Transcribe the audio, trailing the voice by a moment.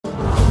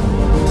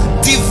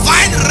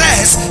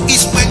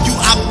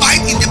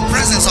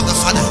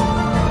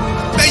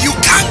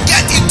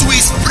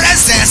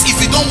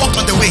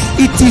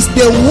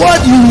the word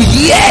you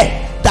hear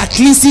that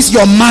cleanses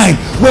your mind.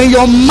 When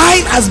your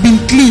mind has been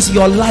cleansed,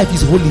 your life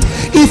is holy.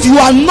 If you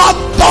are not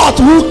taught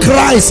who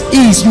Christ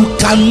is, you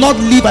cannot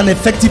live an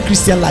effective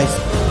Christian life.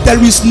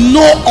 There is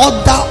no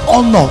other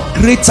honor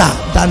greater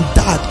than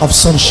that of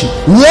sonship.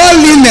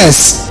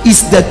 Worldliness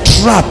is the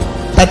trap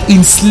that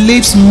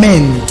enslaves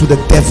men to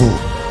the devil.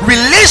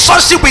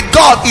 Relationship with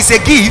God is a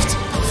gift.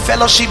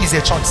 Fellowship is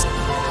a choice.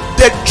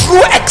 The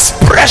true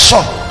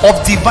expression of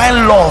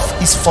divine love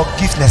is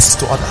forgiveness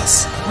to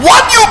others.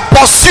 What you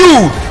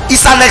pursue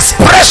is an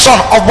expression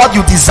of what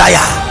you desire.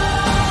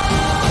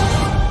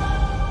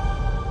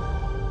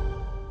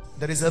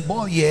 There is a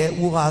boy here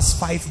who has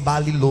 5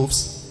 barley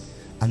loaves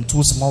and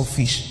 2 small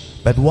fish,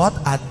 but what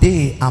are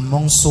they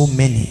among so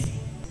many?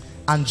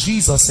 And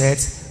Jesus said,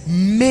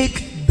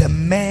 make the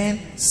men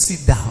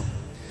sit down.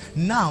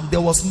 Now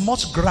there was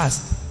much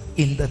grass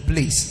in the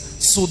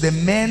place, so the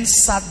men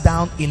sat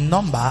down in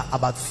number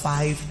about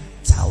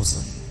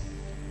 5,000.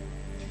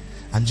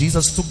 And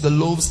Jesus took the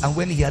loaves, and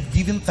when he had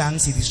given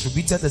thanks, he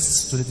distributed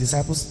this to the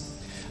disciples,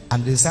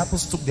 and the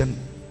disciples took them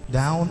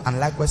down, and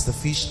likewise the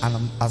fish,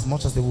 and as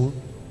much as they would.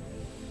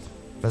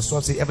 Verse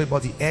 12 says,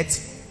 everybody ate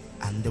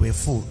and they were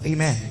full.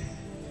 Amen.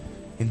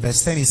 In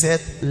verse 10 he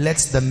said, let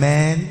the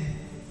men.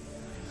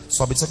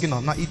 So I'll be talking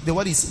on now. The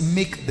word is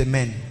make the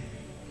men,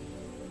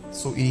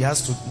 so he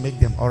has to make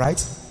them. All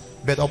right,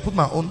 but I'll put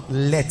my own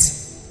let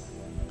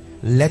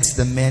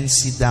the men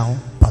sit down,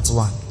 part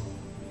 1.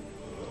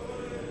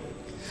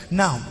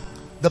 Now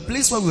the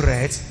place where we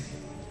read,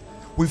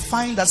 we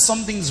find that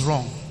something is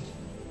wrong.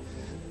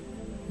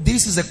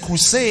 This is a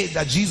crusade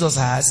that Jesus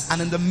has,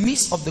 and in the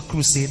midst of the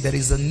crusade there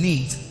is a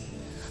need.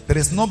 There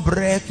is no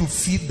bread to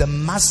feed the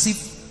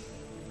massive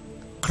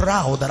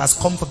crowd that has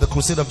come for the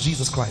crusade of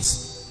Jesus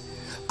Christ.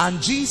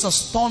 And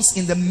Jesus turns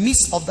in the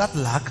midst of that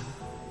lack,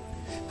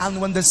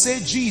 and when they say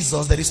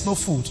Jesus, there is no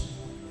food.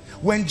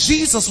 When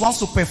Jesus wants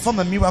to perform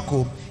a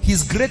miracle,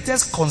 his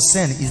greatest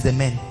concern is the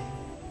men.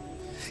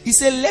 He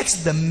said, let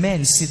the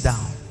men sit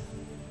down.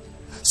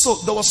 So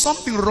there was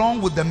something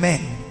wrong with the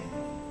men,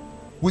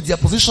 with their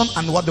position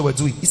and what they were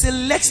doing. He said,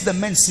 let the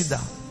men sit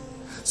down.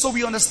 So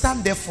we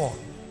understand therefore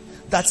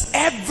that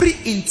every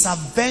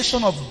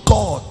intervention of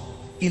God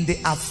in the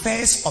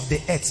affairs of the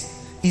earth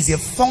is a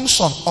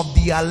function of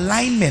the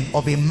alignment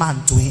of a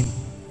man to him.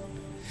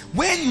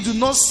 When you do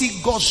not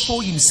see God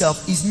show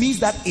himself, it means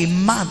that a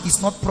man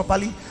is not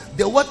properly.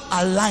 The word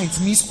aligned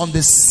means on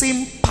the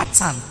same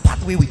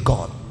pathway with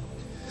God.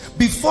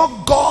 Before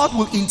God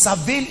will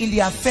intervene in the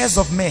affairs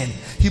of men,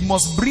 he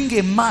must bring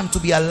a man to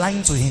be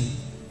aligned to him.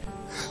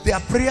 There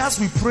are prayers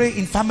we pray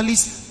in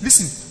families,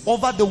 listen,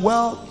 over the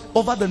world,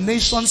 over the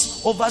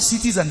nations, over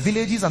cities and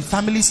villages and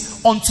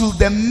families. Until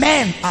the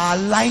men are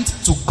aligned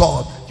to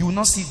God, you will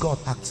not see God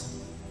act.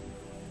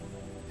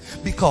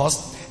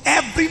 Because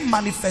every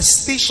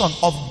manifestation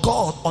of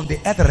God on the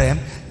earth realm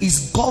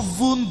is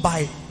governed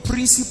by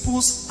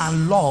principles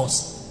and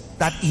laws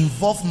that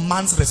involve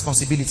man's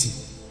responsibility.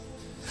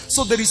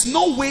 So there is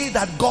no way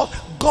that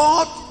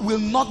God will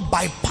not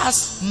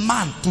bypass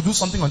man to do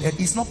something on earth.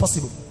 It's not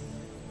possible.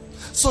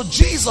 So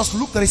Jesus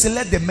looked at it and said,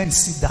 let the men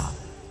sit down.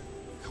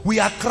 We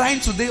are crying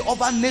today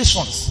over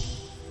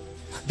nations.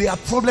 There are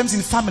problems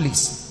in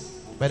families.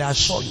 But I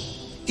assure you,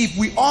 if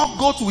we all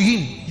go to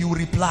him, he will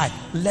reply,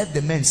 let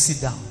the men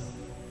sit down.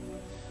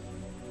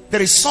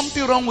 There is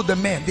something wrong with the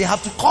men. They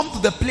have to come to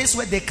the place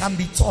where they can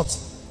be taught,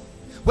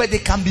 where they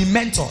can be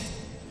mentored.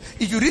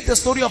 If you read the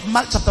story of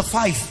Mark chapter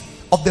 5,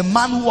 of the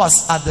man who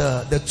was at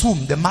the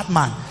tomb, the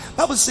madman,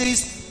 Bible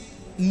says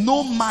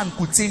no man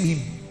could tame him.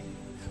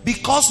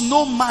 Because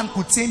no man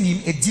could tame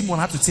him, a demon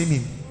had to tame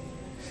him.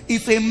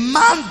 If a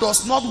man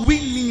does not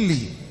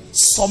willingly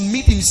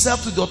submit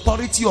himself to the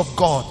authority of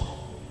God,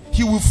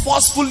 he will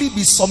forcefully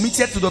be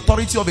submitted to the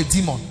authority of a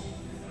demon.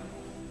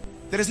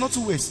 There is no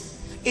two ways.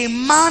 A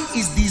man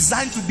is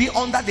designed to be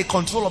under the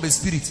control of a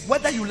spirit.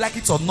 Whether you like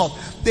it or not,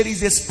 there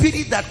is a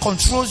spirit that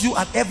controls you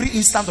at every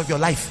instant of your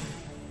life.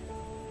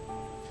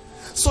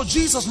 So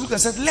Jesus looked and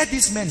said, let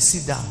these men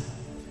sit down.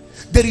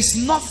 There is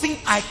nothing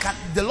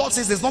the Lord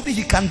says there's nothing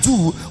he can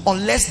do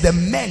unless the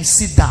men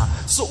sit down.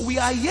 So we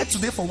are here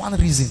today for one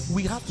reason.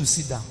 We have to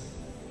sit down.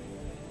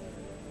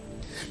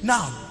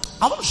 Now,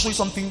 I want to show you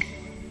something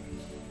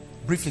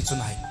briefly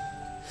tonight.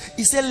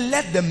 He said,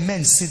 let the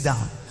men sit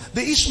down.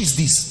 The issue is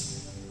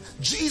this.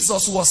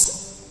 Jesus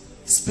was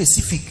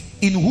specific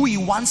in who he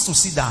wants to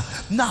sit down.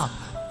 Now,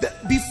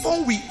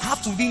 before we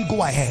have to even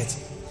go ahead,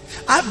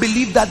 I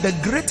believe that the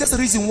greatest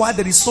reason why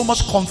there is so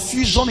much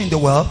confusion in the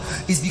world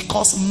is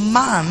because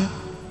man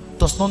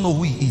does not know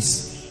who he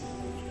is.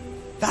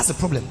 That's the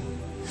problem.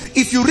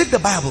 If you read the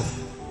Bible,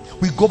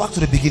 we go back to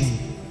the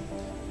beginning.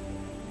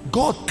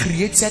 God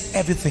created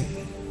everything.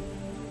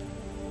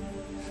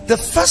 The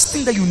first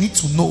thing that you need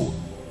to know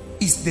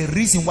is the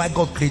reason why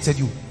God created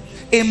you.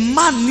 A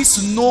man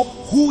needs to know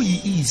who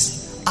he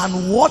is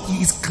and what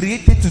he is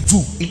created to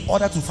do in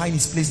order to find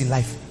his place in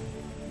life.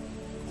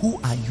 Who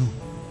are you?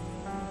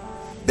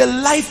 The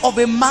life of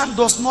a man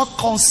does not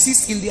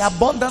consist in the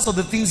abundance of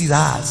the things he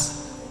has.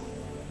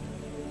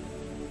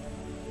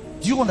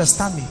 Do you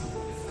understand me?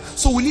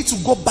 So we need to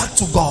go back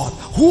to God.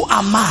 Who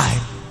am I?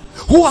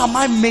 Who am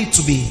I made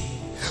to be?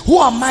 Who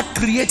am I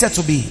created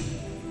to be?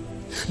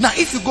 Now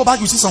if you go back,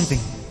 you see something.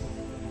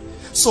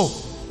 So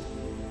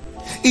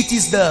it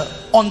is the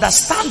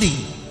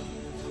understanding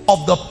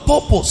of the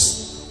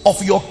purpose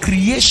of your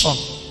creation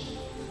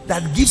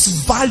that gives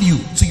value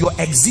to your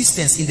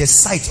existence in the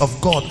sight of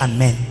God and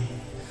men.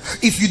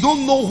 If you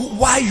don't know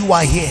why you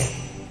are here,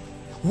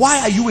 why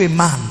are you a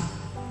man,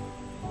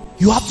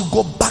 you have to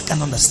go back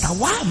and understand,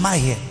 why am I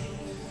here?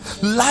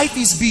 Life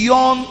is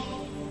beyond,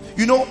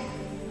 you know,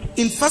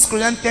 in 1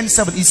 Corinthians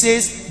 10:7 it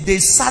says they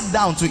sat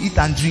down to eat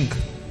and drink.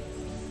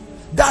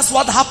 That's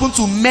what happened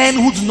to men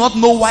who do not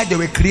know why they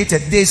were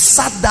created. They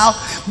sat down.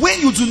 When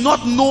you do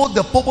not know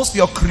the purpose of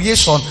your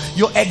creation,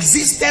 your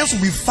existence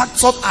will be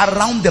factored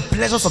around the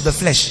pleasures of the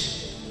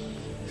flesh.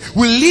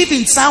 We live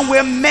in time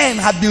where men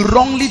have been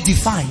wrongly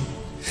defined.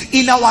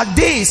 In our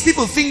days,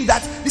 people think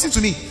that, listen to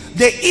me,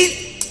 they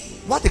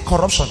eat, what a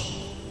corruption.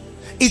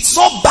 It's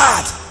so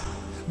bad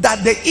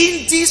that the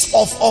indice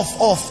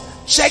of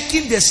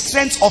checking the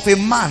strength of a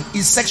man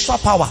is sexual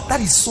power. That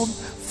is so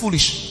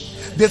foolish.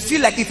 They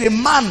feel like if a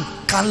man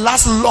can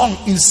last long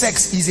in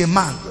sex, he's a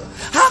man.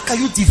 How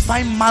can you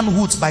define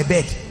manhood by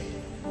bed?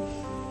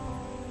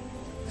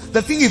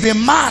 The thing, if a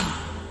man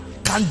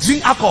can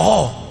drink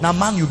alcohol, now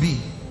man you be.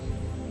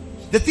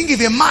 The thing,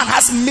 if a man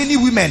has many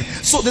women,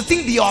 so the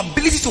thing, the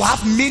ability to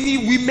have many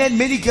women,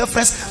 many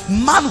girlfriends,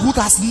 manhood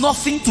has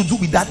nothing to do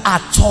with that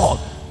at all.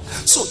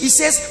 So he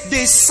says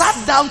they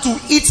sat down to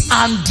eat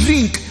and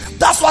drink.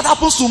 That's what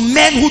happens to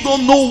men who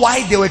don't know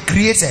why they were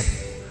created.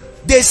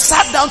 They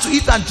sat down to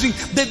eat and drink.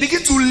 They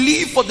begin to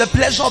live for the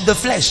pleasure of the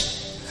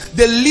flesh.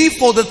 They live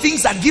for the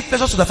things that give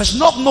pleasure to the flesh,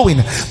 not knowing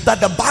that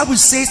the Bible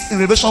says in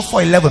Revelation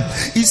 4:11,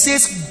 it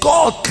says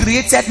God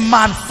created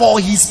man for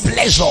his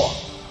pleasure.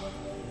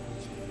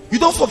 You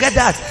don't forget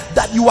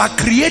that you are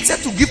created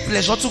to give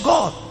pleasure to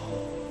God.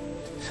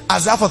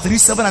 Isaiah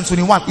 43:7 and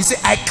 21, he said,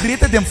 I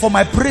created them for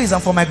my praise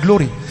and for my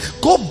glory.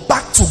 Go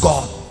back to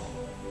God.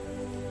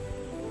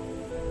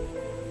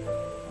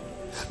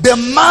 The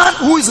man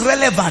who is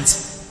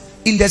relevant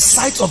in the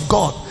sight of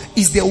God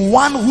is the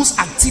one whose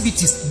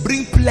activities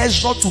bring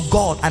pleasure to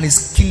God and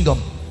his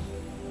kingdom.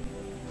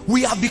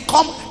 We have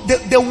become,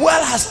 the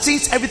world has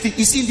changed everything.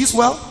 You see, in this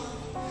world,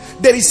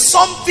 there is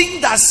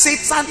something that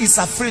Satan is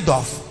afraid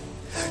of.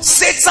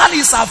 Satan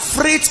is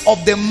afraid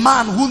of the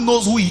man who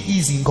knows who he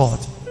is in God.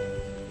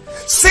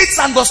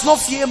 Satan does not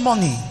fear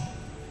money.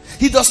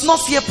 He does not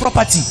fear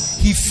property.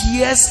 He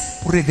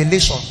fears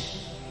revelation.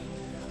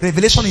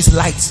 Revelation is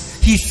light.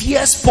 He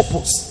fears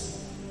purpose.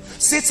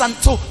 Satan,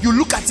 so you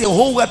look at a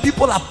whole where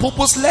people are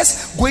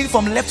purposeless, going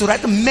from left to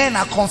right, men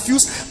are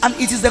confused, and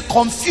it is the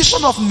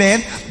confusion of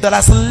men that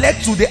has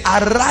led to the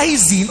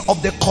arising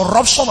of the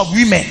corruption of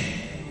women.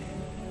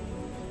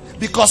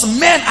 Because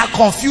men are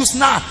confused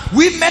now.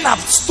 Women have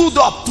stood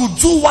up to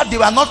do what they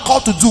were not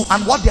called to do,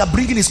 and what they are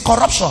bringing is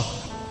corruption.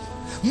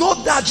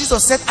 Note that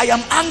Jesus said, I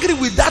am angry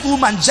with that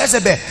woman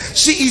Jezebel.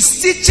 She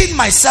is teaching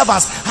my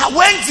servants.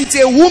 When did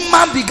a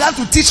woman begin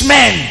to teach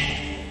men?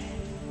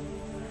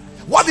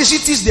 What did she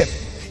teach them?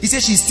 He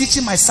said she's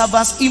teaching my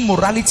servants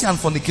immorality and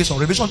fornication.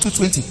 Revelation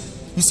 2:20.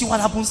 You see what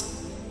happens?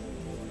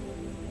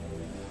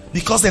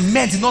 Because the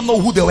men did not know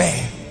who they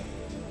were.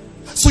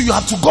 So you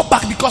have to go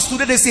back, because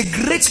today there's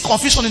a great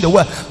confusion in the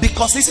world.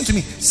 Because listen to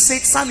me,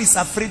 Satan is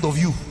afraid of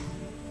you,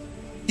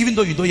 even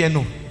though you don't yet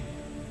know.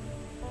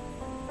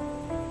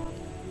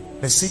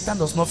 But Satan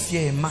does not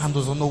fear a man who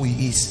does not know who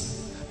he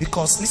is.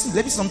 Because listen,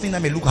 let me something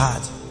that may look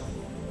hard.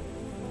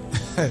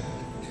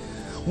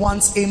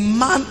 Once a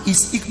man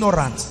is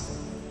ignorant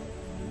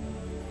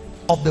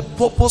of the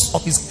purpose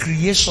of his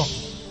creation,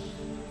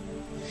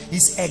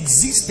 his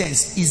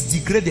existence is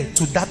degraded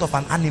to that of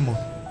an animal.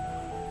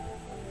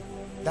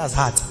 That's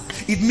hard.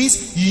 It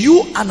means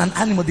you and an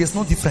animal, there's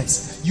no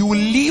difference. You will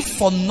live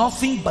for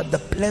nothing but the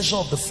pleasure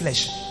of the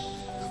flesh.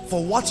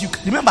 For what you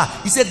remember,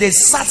 he said they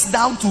sat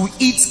down to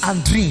eat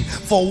and drink.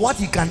 For what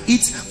he can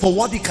eat, for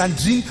what he can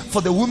drink,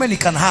 for the women he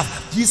can have.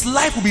 His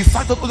life will be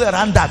factored all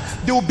around that.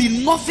 There will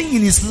be nothing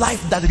in his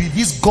life that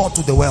reveals God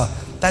to the world.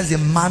 That is a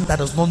man that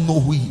does not know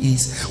who he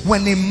is.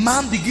 When a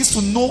man begins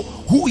to know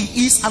who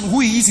he is and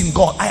who he is in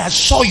God, I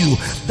assure you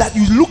that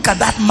you look at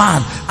that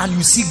man and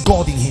you see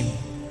God in him.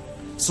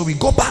 So we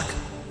go back.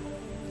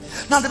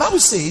 Now the Bible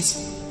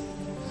says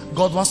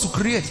God wants to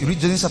create. You read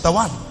Genesis chapter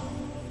 1.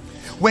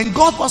 When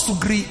God wants to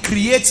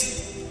create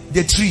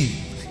the tree,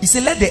 he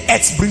said, let the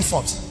earth bring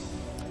forth.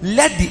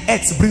 Let the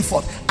earth bring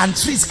forth. And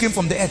trees came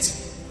from the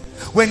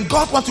earth. When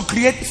God wants to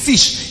create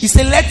fish, he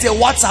said, let the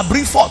water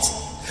bring forth.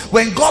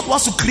 When God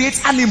wants to create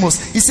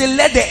animals, he said,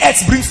 let the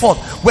earth bring forth.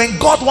 When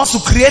God wants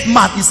to create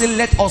man, he said,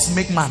 let us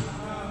make man.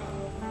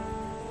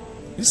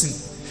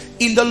 Listen,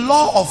 in the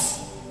law of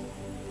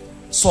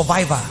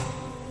survivor,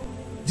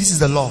 this is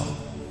the law.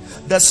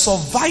 The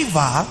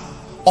survivor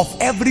of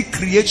every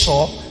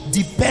creature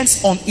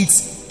depends on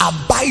its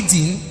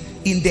abiding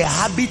in the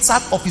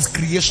habitat of his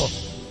creation,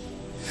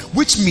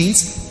 which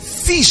means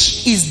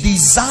fish is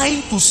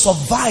designed to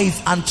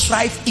survive and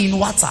thrive in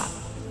water.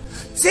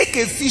 Take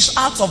a fish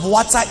out of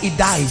water, it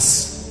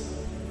dies.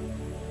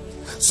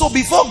 So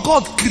before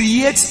God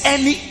creates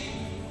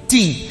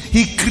anything,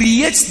 he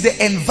creates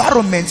the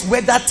environment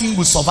where that thing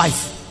will survive.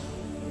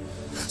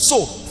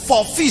 So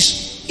for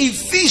fish, if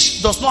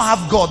fish does not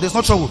have God, there's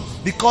no trouble,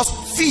 because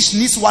fish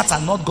needs water,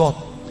 not God.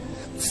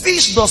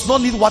 Fish does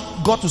not need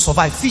God to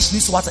survive. Fish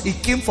needs water.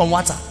 It came from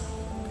water.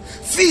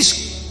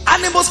 Fish,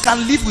 animals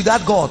can live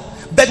without God,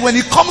 but when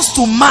it comes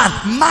to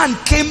man, man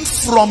came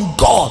from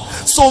God.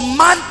 So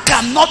man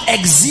cannot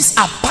exist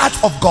apart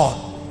of God.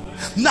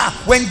 Now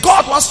when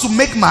God wants to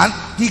make man,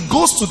 he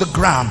goes to the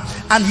ground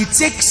and he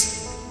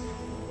takes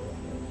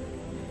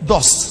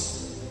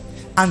dust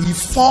and he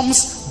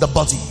forms the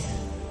body.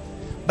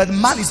 But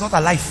man is not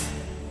alive.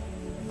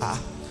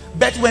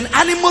 But when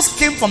animals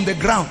came from the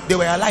ground, they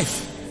were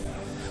alive.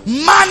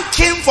 Man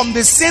came from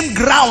the same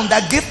ground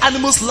that gave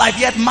animals life,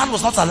 yet man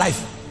was not alive.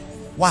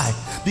 Why?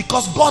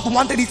 Because God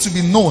wanted it to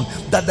be known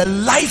that the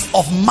life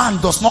of man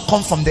does not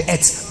come from the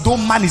earth, though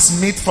man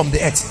is made from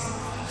the earth.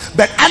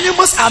 But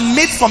animals are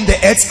made from the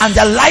earth and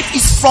their life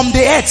is from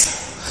the earth.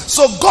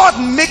 So God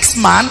makes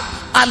man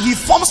and he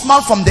forms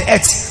man from the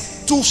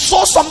earth to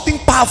show something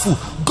powerful.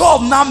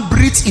 God now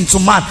breathed into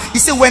man. He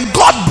said when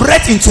God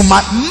breathed into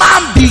man,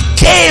 man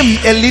became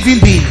a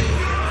living being.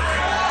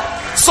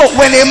 So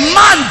when a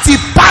man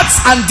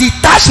departs and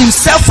detaches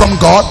himself from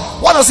God,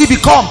 what does he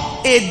become?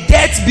 A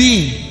dead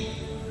being.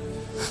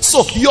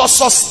 So your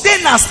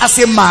sustenance as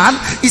a man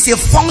is a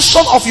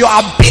function of your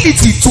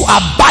ability to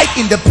abide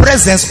in the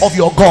presence of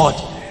your God.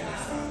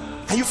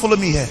 Are you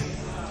following me here?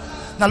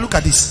 Now look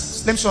at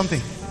this. Let me show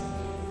something.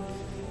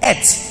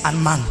 Earth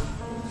and man.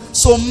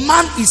 So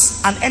man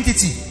is an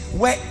entity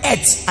where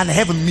earth and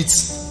heaven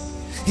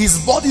meets.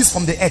 His body is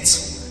from the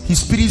earth, his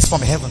spirit is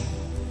from heaven.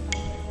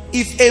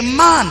 If a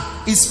man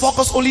is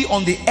focused only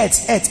on the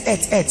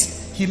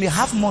earth, he may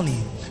have money,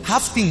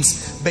 have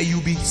things, but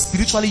you'll be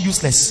spiritually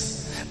useless.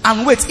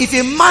 And wait, if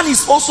a man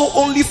is also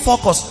only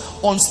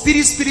focused on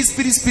spirit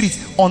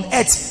on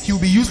earth, he'll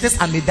be useless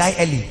and may die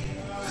early.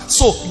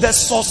 So the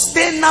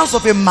sustenance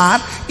of a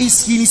man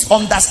is in his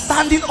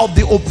understanding of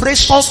the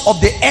operations of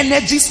the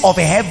energies of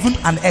heaven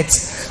and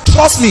earth.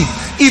 Trust me,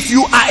 if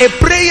you are a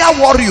prayer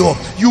warrior,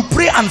 you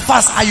pray and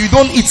fast and you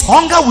don't eat,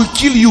 hunger will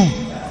kill you,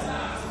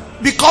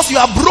 because you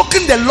are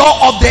broken the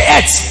law of the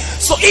earth.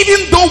 So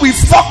even though we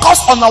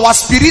focus on our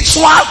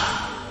spiritual,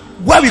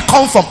 where we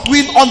come from,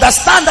 we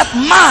understand that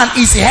man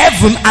is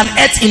heaven and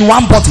earth in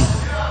one body.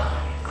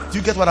 Do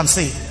you get what I'm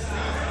saying?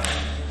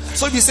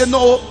 So if you say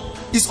no,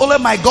 it's only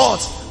my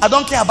God, I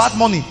don't care about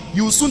money,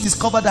 you will soon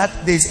discover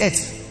that there is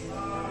earth.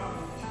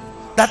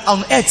 That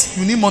on earth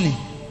you need money.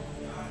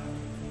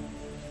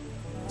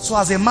 So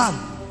as a man,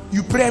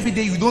 you pray every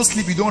day, you don't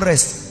sleep, you don't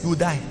rest, you will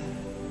die.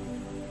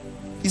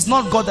 It's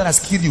not God that has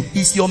killed you,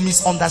 it's your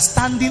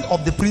misunderstanding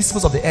of the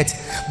principles of the earth.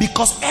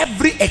 Because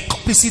every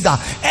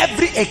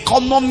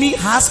economy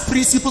has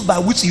principles by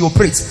which he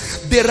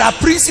operates. There are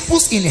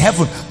principles in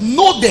heaven.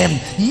 Know them,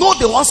 know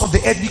the ones of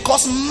the earth,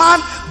 because man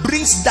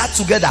brings that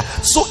together.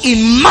 So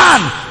in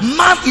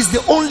man is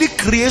the only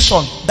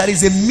creation that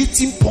is a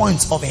meeting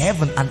point of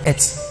heaven and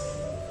earth.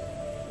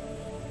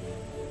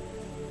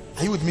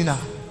 Are you with me now?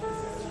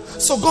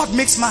 So God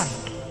makes man.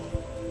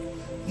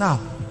 Now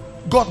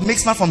God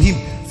makes man from him.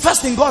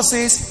 First thing God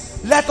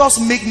says, let us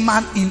make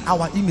man in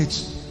our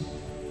image.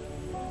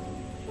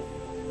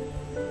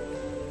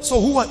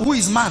 So who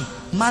is man?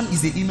 Man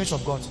is the image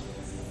of God.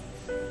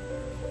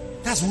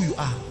 That's who you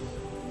are.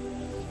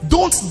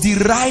 Don't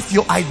derive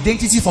your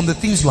identity from the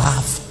things you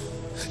have.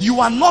 You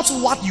are not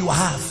what you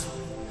have.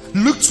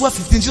 Luke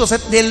 12:15, Jesus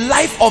said, the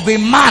life of a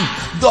man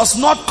does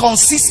not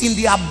consist in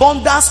the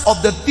abundance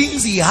of the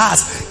things he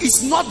has.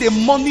 It's not the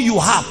money you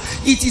have,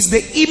 it is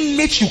the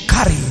image you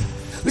carry.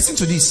 Listen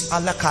to this.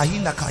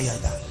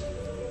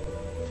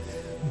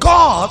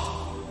 God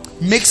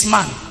makes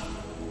man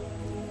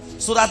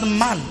so that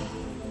man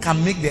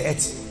can make the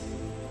earth.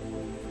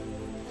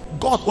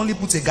 God only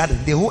puts a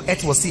garden, the whole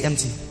earth was still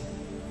empty.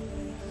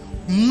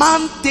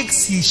 Man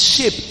takes his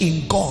shape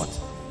in God,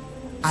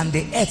 and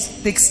the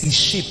earth takes his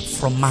shape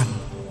from man.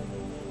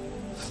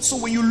 So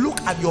when you look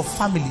at your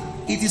family,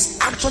 it is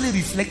actually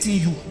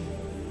reflecting you.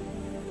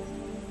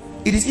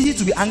 It is easy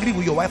to be angry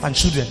with your wife and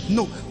children.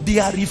 No, they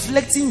are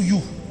reflecting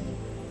you.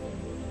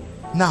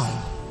 Now,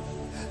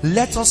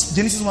 let us,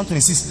 Genesis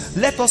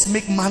 1:26, let us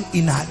make man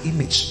in our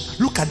image.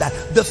 Look at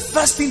that. The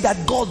first thing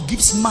that God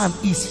gives man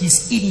is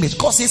his image.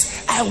 God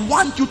says, I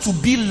want you to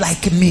be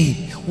like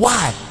me.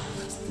 Why?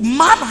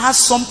 Man has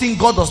something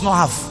God does not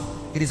have.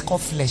 It is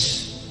called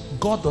flesh.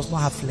 God does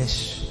not have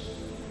flesh.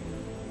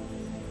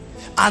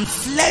 And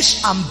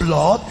flesh and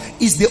blood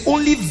is the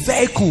only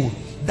vehicle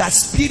that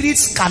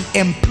spirits can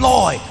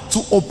employ to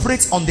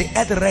operate on the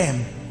earth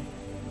realm.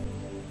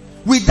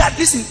 With that,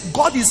 listen,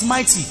 God is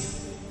mighty.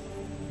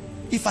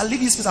 If I leave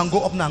this place and go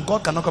up now,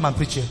 God cannot come and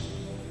preach here.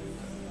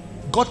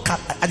 God can,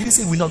 I didn't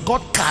say we not.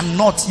 God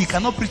cannot. He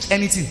cannot preach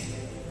anything.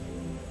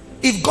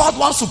 If God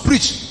wants to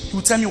preach, he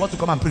will tell me what to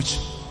come and preach.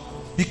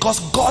 Because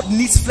God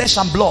needs flesh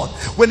and blood.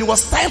 When it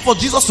was time for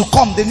Jesus to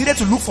come, they needed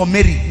to look for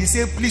Mary. He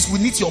said, please, we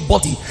need your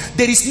body.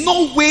 There is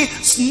no way,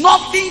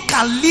 nothing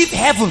can leave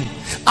heaven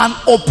and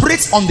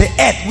operate on the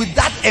earth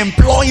without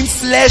employing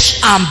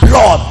flesh and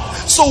blood.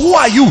 So who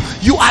are you?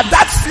 You are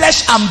that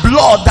flesh and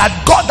blood that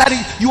God,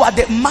 you are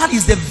the man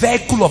is the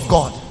vehicle of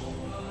God.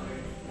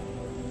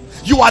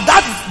 You are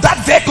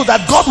that vehicle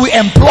that God will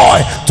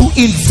employ to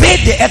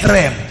invade the earth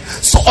realm.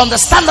 So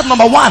understand that,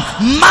 number one,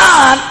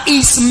 man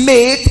is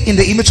made in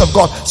the image of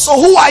God. So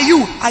who are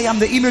you? I am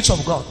the image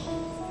of God.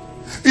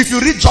 If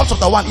you read Job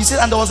chapter 1, he said,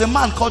 and there was a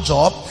man called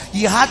Job.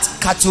 He had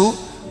cattle,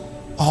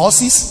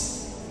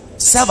 horses,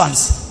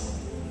 servants.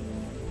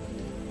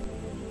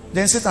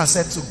 Then Satan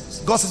said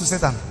to God, said to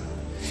Satan,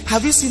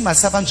 have you seen my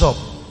servant Job?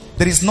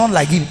 There is none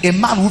like him, a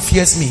man who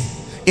fears me,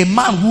 a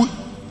man who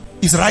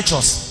is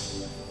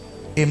righteous,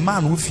 a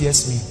man who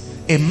fears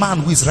me, a man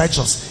who is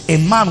righteous, a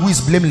man who is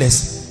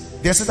blameless.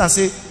 Then Satan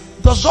say,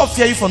 does Job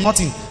fear you for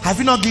nothing? Have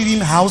you not given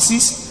him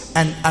houses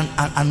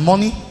and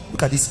money?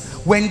 Look at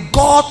this. When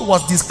God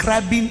was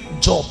describing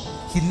Job,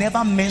 he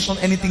never mentioned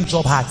anything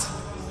Job had.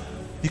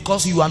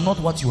 Because you are not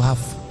what you have.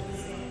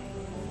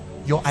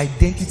 Your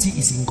identity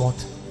is in God.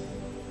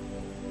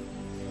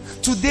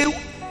 Today,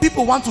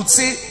 people want to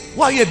say,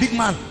 why are you a big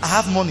man? I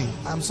have money.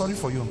 I'm sorry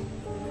for you.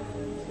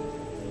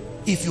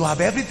 If you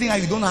have everything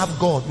and you don't have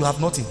God, you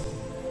have nothing.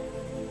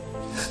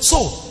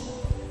 So,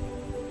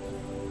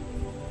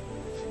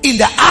 in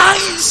the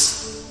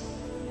eyes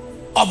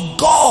of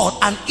God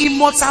and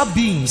immortal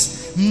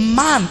beings,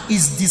 man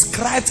is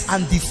described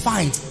and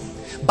defined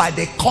by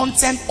the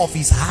content of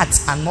his heart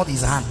and not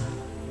his hand.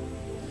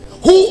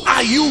 Who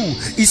are you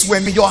is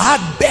when your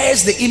heart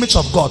bears the image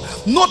of God.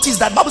 Notice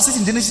that Bible says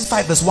in Genesis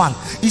 5 verse 1,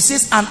 it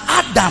says, and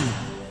Adam,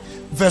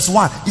 verse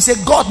 1, he said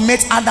God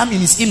made Adam in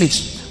his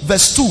image.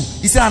 Verse 2,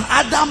 he said, and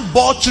Adam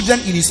bore children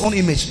in his own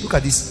image. Look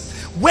at this.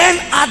 When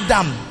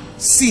Adam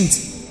sinned,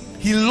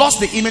 he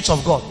lost the image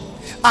of God.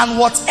 And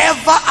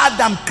whatever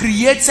Adam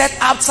created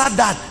after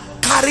that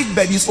carried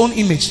by his own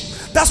image.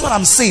 That's what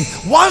I'm saying.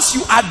 Once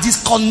you are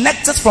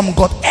disconnected from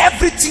God,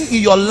 everything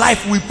in your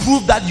life will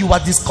prove that you are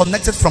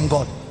disconnected from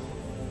God.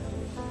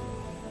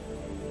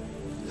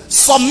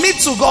 Submit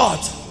to God.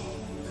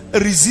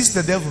 Resist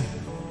the devil.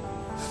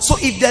 So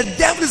if the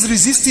devil is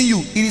resisting you,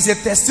 it is a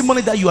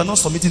testimony that you are not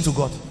submitting to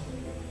God.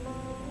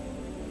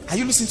 Are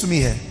you listening to me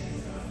here?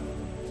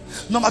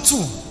 Number 2,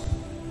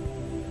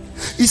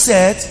 he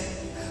said,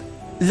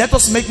 let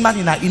us make man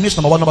in our image.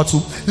 Number 1. Number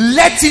 2,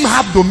 let him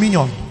have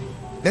dominion.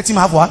 Let him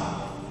have what?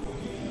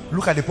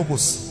 Look at the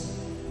purpose.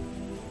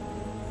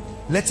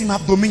 Let him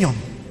have dominion.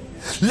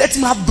 Let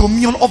him have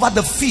dominion over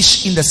the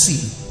fish in the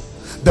sea,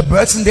 the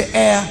birds in the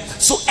air.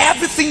 So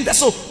everything that,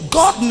 so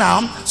God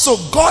now, so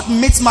God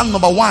makes man,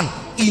 number 1,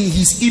 in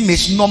his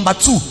image. Number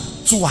 2,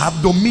 to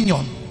have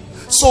dominion.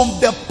 So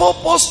the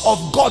purpose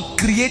of God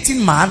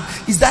creating man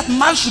is that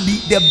man should be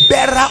the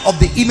bearer of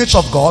the image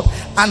of God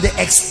and the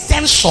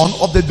extension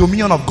of the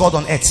dominion of God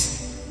on earth.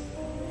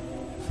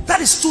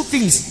 That is 2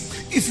 things.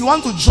 If you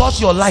want to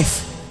judge your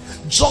life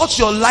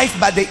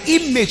by the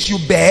image you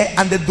bear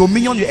and the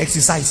dominion you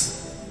exercise.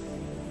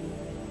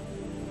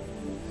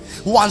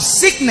 Once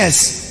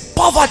sickness,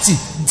 poverty,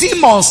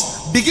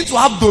 demons begin to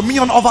have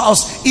dominion over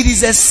us, it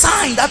is a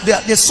sign that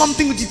there's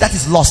something with it that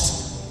is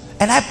lost.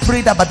 And I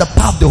pray that by the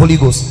power of the Holy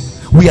Ghost,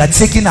 we are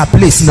taking our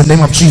place in the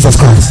name of Jesus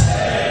Christ.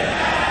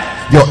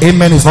 Amen. Your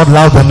amen is not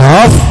loud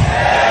enough.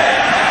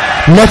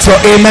 Amen. Let your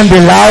amen be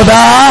louder.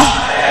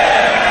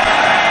 Amen.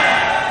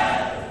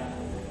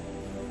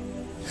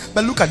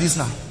 But look at this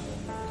now.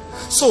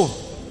 So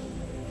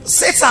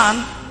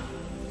Satan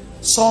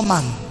saw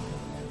man.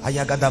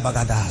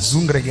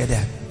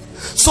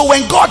 So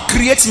when God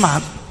creates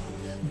man,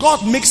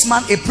 God makes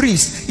man a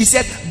prince. He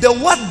said the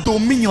word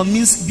dominion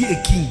means be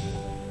a king.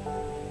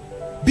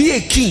 Be a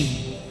king.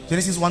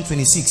 Genesis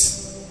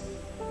 1:26.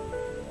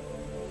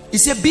 He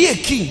said be a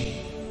king.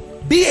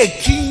 Be a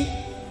king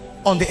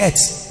on the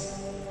earth.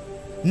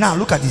 Now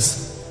look at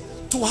this.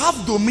 To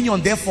have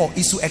dominion, therefore,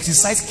 is to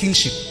exercise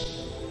kingship.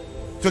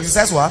 To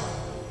exercise what?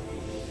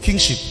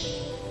 Kingship.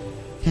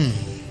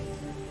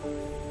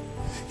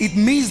 It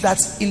means that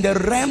in the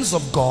realms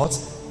of God,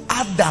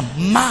 Adam,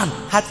 man,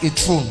 had a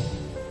throne.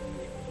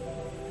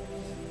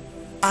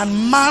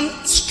 And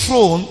man's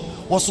throne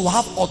was to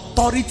have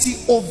authority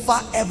over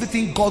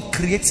everything God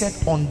created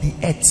on the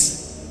earth.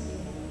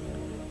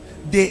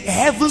 The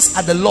heavens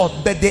are the Lord,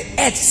 but the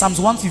earth, Psalms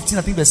 115,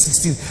 I think verse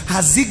 16,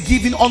 has he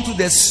given unto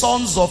the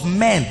sons of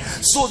men.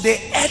 So the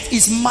earth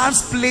is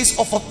man's place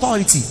of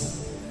authority.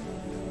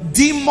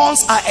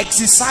 Demons are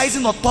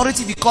exercising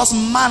authority because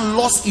man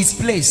lost his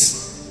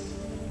place.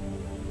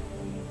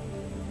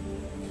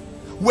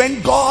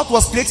 When God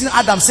was creating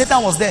Adam,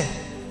 Satan was there.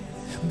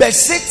 But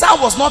Satan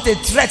was not a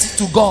threat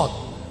to God.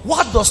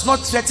 What does not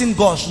threaten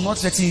God should not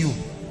threaten you.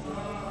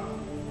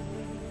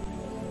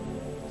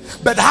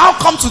 But how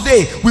come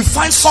today we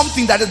find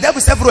something that the devil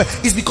is everywhere?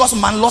 Is because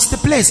man lost the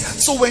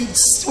place. So when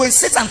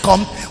Satan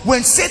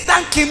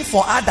came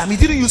for Adam, he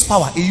didn't use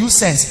power, he used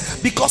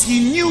sense, because he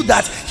knew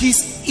that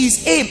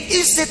his aim,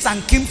 if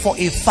Satan came for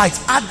a fight,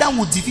 Adam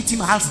would defeat him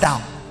hands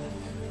down.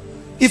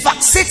 In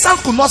fact, Satan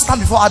could not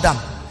stand before Adam.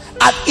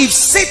 And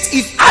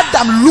if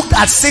Adam looked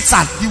at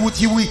Satan, he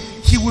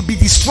would be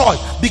destroyed,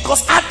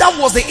 because Adam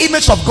was the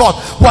image of God.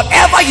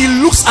 Whatever he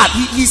looks at,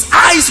 his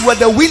eyes were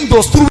the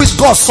windows through which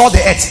God saw the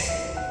earth.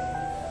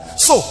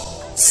 So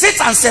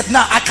Satan said,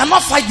 now I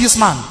cannot fight this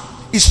man,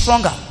 he's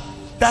stronger.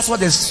 That's why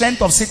the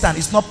strength of Satan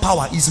is not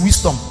power, it's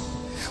wisdom.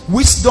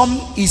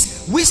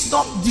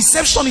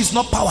 Deception is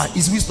not power,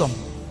 it's wisdom.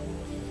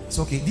 It's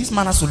okay, this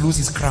man has to lose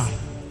his crown.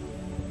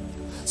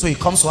 So he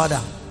comes to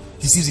Adam,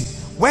 deceives him.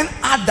 When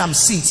Adam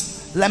sinned,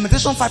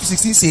 Lamentation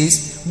 5:16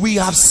 says, we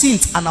have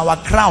sinned and our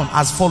crown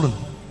has fallen.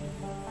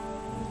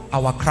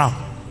 Our crown.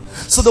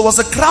 So there was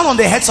a crown on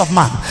the heads of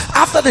man.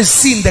 After the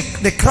sin,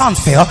 the crown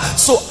fell.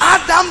 So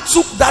Adam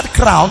took that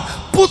crown,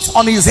 put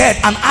on his head,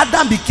 and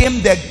Adam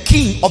became the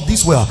king of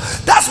this world.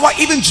 That's why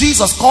even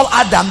Jesus called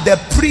Adam the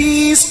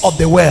prince of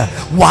the world.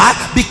 Why?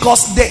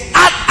 Because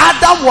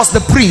Adam was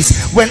the prince.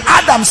 When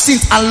Adam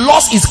sinned and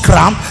lost his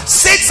crown,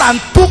 Satan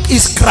took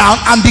his crown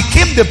and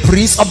became the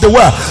prince of the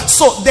world.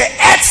 So the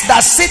earth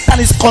that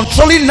Satan is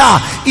controlling now,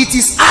 it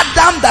is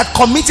Adam that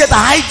committed a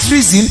high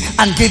treason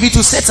and gave it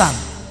to Satan.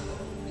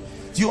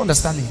 Do you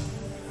understand me?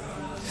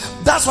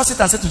 That's what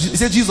Satan said to Jesus. He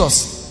said,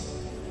 Jesus,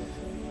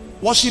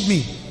 worship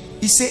me.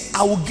 He said,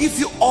 I will give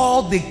you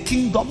all the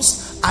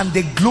kingdoms and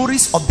the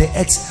glories of the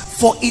earth,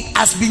 for it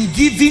has been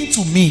given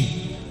to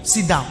me.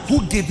 Sit down.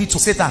 Who gave it to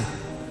Satan?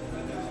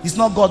 It's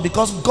not God,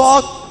 because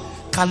God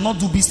cannot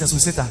do business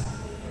with Satan.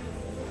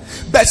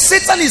 But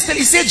Satan is telling,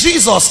 he said,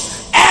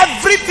 Jesus,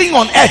 everything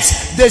on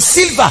earth, the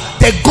silver,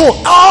 the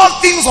gold, all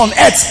things on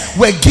earth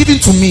were given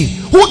to me.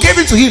 Who gave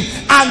it to him?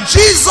 And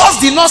Jesus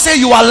did not say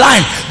you are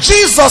lying.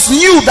 Jesus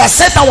knew that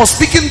Satan was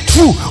speaking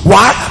true.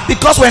 Why?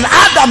 Because when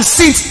Adam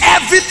sinned,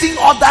 everything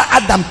under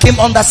Adam came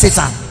under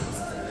Satan.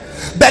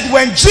 But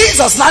when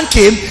Jesus now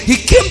came, he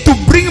came to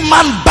bring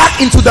man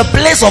back into the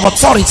place of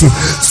authority.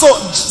 So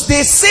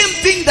the same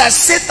thing that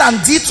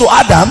Satan did to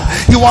Adam,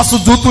 he wants to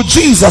do to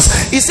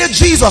Jesus. He said,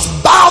 Jesus,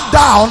 bow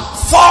down,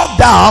 fall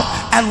down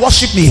and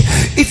worship me.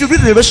 If you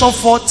read Revelation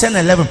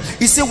 4:10-11,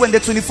 he said when the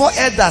 24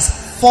 elders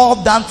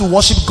fall down to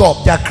worship God,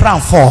 their crown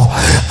fall.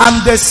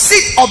 And the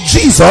seat of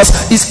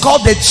Jesus is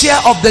called the chair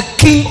of the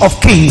King of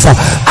Kings.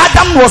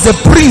 Adam was the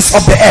prince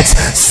of the earth.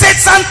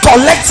 Satan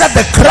collected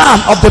the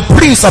crown of the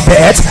prince of the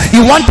earth.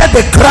 He wanted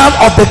the crown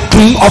of the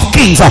King of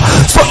Kings.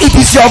 So it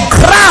is your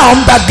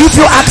crown that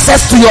gives you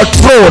access to your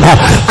throne.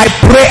 I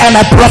pray and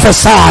I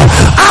prophesy,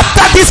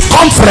 after this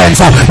conference,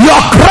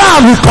 your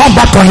crown will come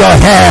back on your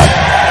head.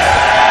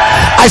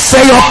 I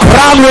say your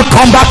crown will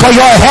come back on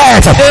your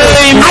head.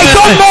 Amen. I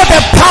don't know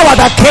the power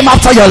that came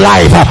after your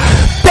life.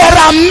 There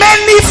are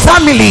many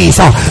families.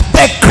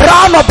 The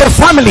crown of the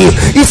family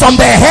is on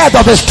the head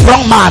of the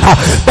strong man.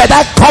 But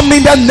I come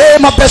in the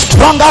name of the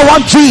stronger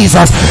one,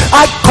 Jesus.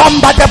 I come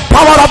by the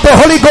power of the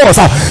Holy Ghost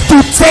to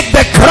take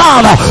the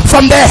crown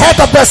from the head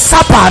of the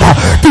serpent,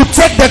 to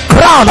take the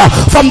crown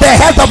from the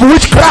head of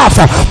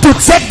witchcraft, to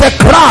take the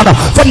crown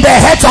from the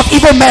heads of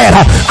evil men.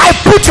 I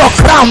put your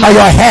crown on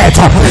your head.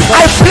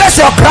 I place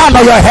your crown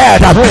on your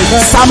head.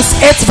 Psalms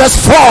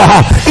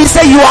 8:4. He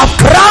said, you have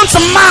crowned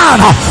man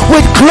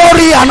with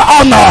glory and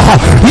honor.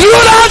 You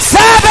don't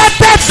serve a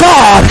dead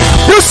God,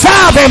 you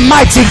serve a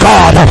mighty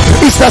God.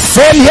 It's the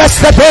same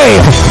yesterday,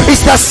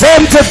 it's the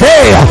same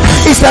today,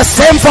 it's the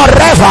same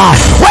forever.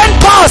 When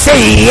God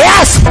says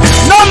yes,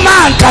 no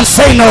man can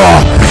say no.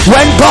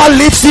 When God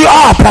lifts you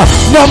up,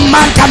 no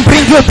man can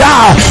bring you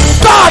down.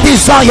 God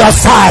is on your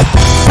side,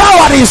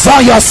 power is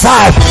on your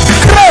side,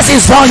 grace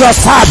is on your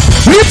side.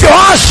 Lift your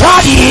hands,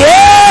 shout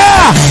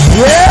yeah,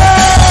 yeah.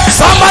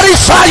 Somebody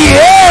shout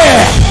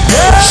yeah,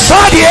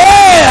 shout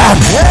yeah.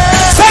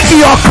 Take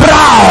your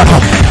crown.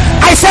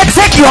 I said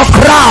take your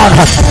crown.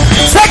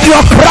 Take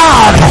your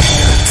crown.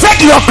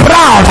 Take your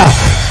crown.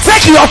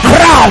 Take your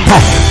crown.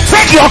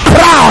 Take your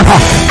crown.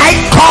 I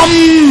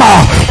come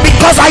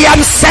because I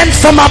am sent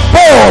from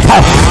above.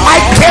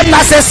 I came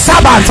as a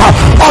servant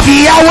of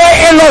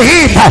Yahweh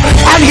Elohim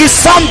and his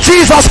son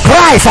Jesus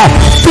Christ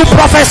to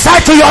prophesy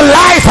to your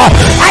life.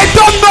 I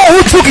don't know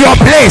who took your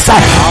place.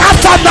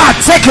 After that,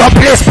 take your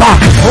place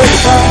back.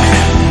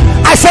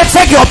 I said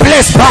take your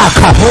place back.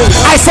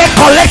 I said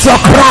collect your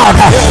crown.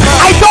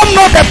 I don't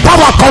know the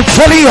power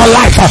controlling your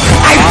life.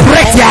 I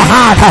break their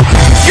hand.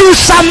 You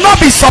shall not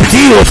be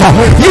subdued.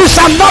 You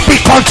shall not be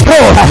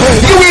controlled.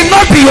 You will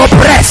not be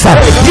oppressed.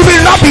 You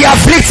will not be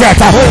afflicted.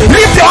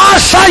 Lift your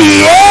hands, shout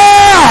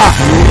yeah.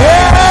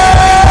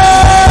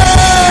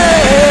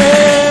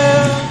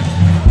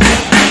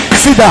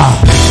 Sit down.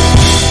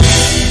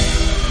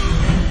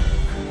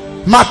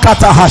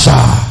 Makata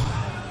Hasha.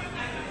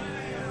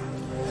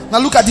 Now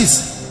look at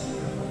this.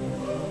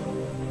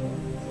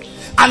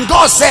 And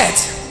God said,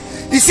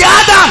 he said,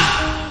 Adam,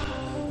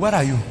 where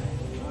are you?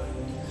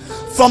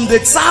 From the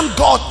time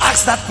God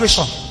asked that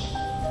question,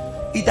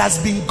 It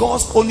has been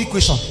God's only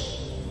question.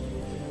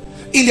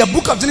 In the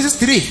book of Genesis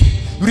 3,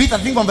 you read, I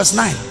think, from verse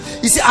 9.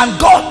 He said, and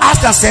God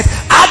asked and said,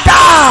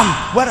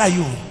 Adam, where are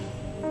you?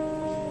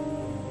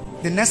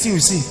 The next thing you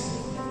see,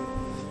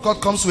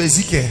 God comes to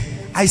Ezekiel.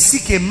 I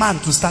seek a man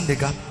to stand the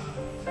gap.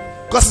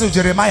 God says to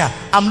Jeremiah,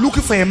 I'm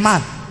looking for a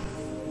man.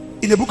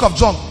 In the book of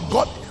John,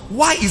 God,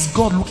 why is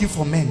God looking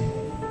for men?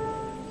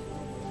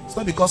 It's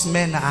not because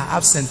men are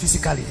absent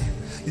physically.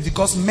 It's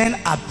because men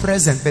are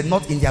present but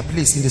not in their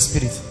place in the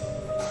spirit.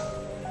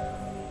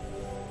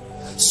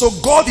 So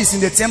God is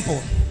in the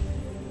temple.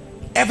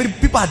 Every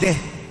people are there.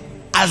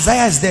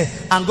 Isaiah is there.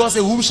 And God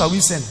said, whom shall we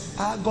send?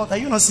 Ah, God, are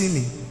you not seeing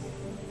me?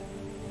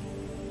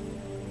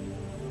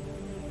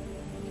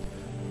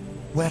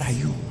 Where are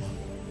you?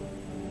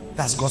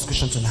 That's God's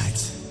question tonight.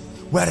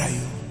 Where are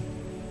you?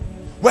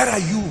 Where are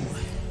you?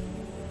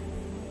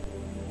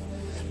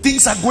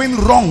 Things are going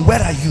wrong.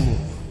 Where are you?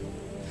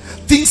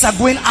 Things are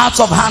going out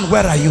of hand.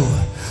 Where are you?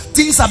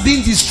 Things are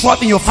being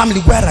destroyed in your family.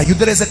 Where are you?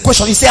 There is a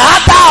question. He said,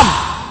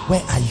 Adam,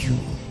 where are you?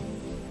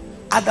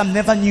 Adam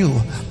never knew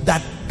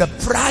that the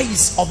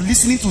price of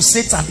listening to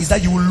Satan is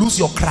that you will lose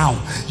your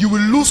crown. You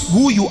will lose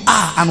who you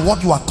are and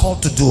what you are called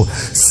to do.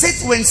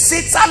 When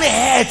Satan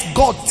heard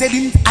God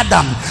telling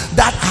Adam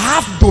that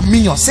have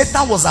dominion,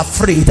 Satan was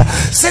afraid.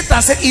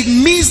 Satan said, it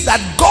means that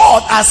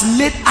God has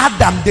made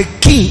Adam the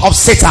king of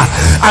Satan.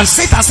 And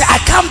Satan said, I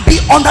can't be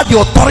under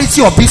the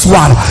authority of this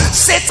one.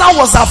 Satan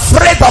was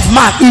afraid of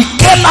man. He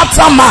came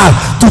after man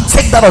to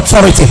take that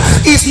authority.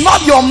 It's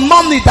not your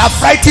money that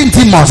frightens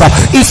demons.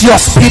 It's your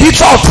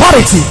spiritual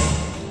authority.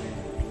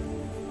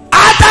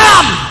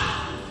 Adam,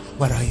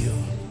 where are you?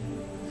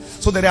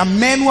 So there are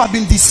men who have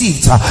been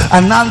deceived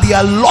and now they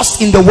are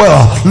lost in the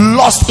world,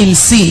 lost in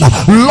sin,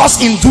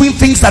 lost in doing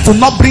things that will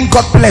not bring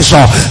God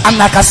pleasure.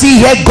 And I can see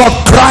here God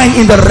crying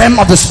in the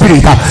realm of the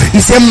spirit.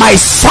 He said, my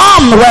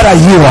son, where are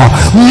you?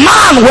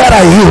 Man, where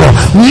are you?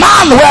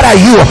 Man, where are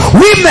you?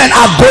 Women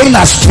are going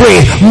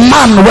astray.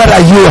 Man, where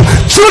are you?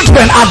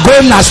 Children are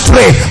going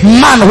astray.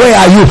 Man, where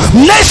are you?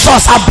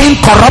 Nations are being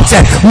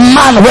corrupted.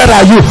 Man, where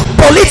are you?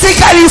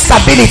 Political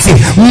instability.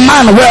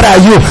 Man, where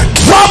are you?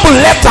 Trouble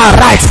left and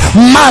right.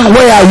 Man,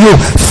 where are you?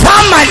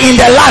 Famine in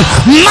the land.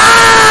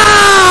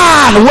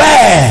 Man,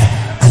 where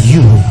are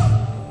you?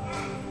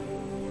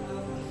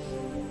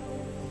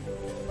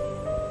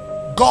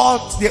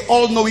 God, the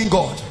all-knowing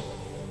God,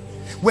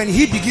 when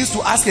he begins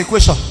to ask a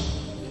question,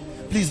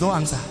 please don't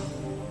answer,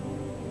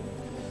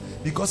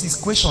 because his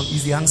question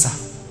is the answer.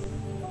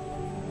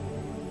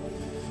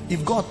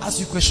 If God asks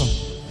you a question,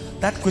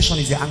 that question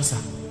is the answer.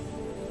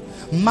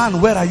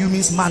 Man, where are you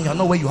means, man, you're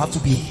not where you have to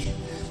be.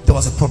 There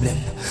was a problem.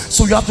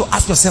 So you have to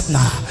ask yourself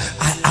now,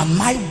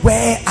 am I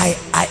where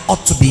I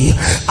ought to be?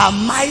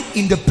 Am I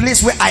in the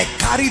place where I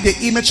carry the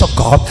image of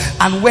God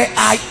and where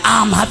I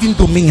am having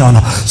dominion?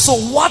 So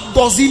what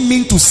does it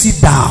mean to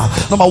sit down?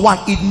 Number one,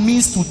 it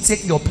means to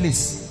take your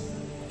place.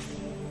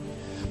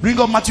 Bring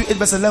up Matthew 8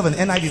 verse 11,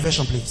 NIV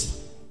version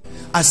please.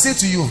 I say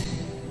to you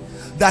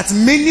that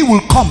many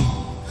will come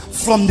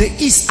from the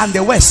east and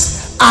the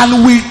west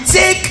and will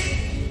take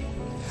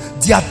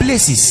their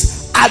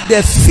places at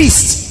the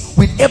feast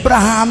with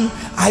Abraham,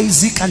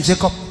 Isaac and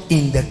Jacob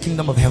in the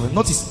kingdom of heaven.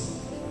 Notice.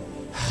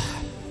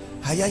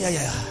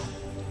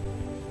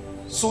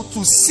 So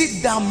to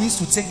sit down means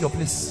to take your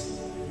place.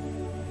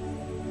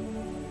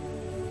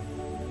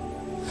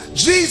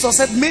 Jesus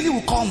said many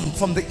will come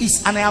from the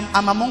east, and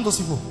I'm among those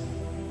people.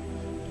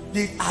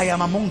 I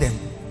am among them.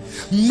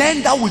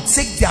 Men that will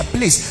take their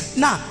place.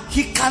 Now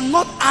he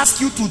cannot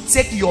ask you to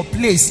take your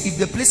place if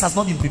the place has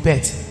not been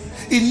prepared.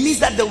 It means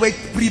that there were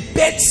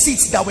prepared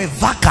seats that were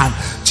vacant.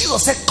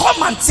 Jesus said,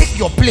 come and take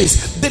your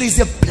place. There is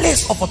a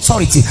place of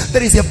authority.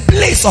 There is a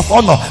place of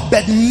honor.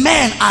 But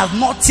men are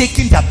not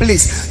taking their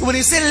place. When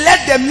he said,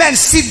 let the men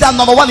sit down,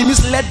 number one, it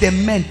means let the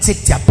men take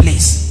their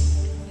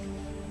place.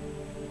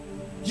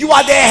 You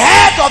are the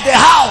head of the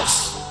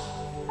house,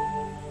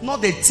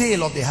 not the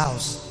tail of the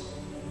house.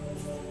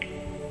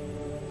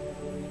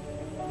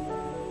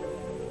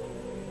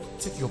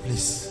 Take your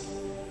place.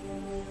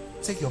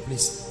 Take your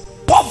place.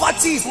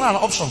 Poverty is not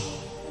an option,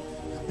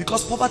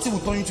 because poverty will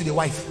turn you to the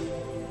wife.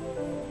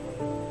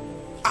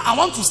 I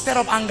want to stir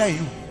up anger in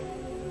you.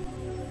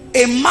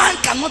 A man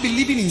cannot be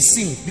living in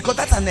sin, because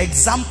that's an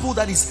example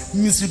that is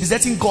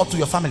misrepresenting God to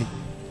your family.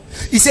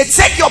 He said,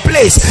 take your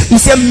place. He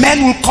said,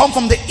 men will come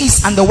from the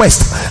east and the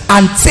west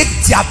and take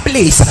their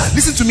place.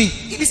 Listen to me.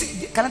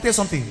 Listen, can I tell you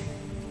something?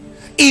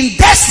 In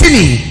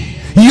destiny,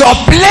 your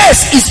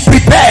place is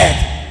prepared,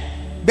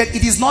 but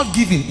it is not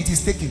given, it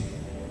is taken.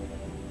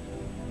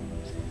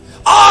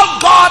 All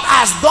God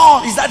has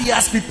done is that he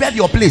has prepared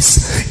your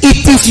place.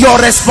 It is your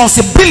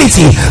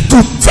responsibility to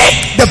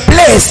take the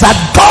place that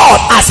God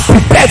has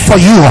prepared for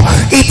you.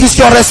 It is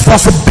your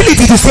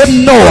responsibility to say,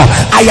 no,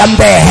 I am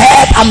the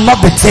head, I'm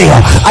not the tail.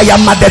 I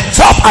am at the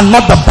top and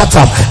not the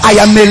bottom. I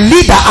am a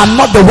leader, I'm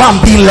not the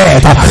one being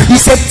led. He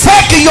said,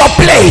 take your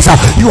place.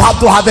 You have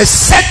to have a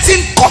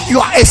certain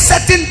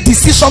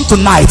decision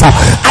tonight.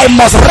 I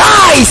must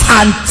rise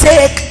and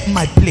take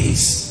my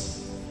place.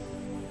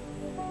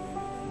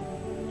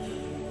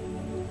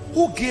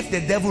 Who gave the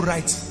devil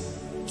right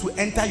to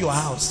enter your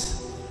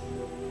house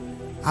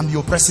and be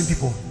oppressing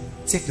people?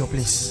 Take your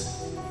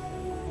place.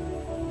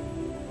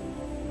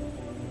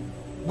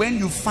 When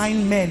you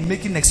find men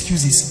making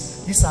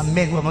excuses, these are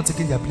men who are not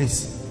taking their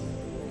place.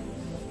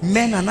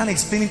 Men are not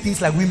explaining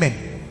things like women.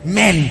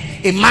 Men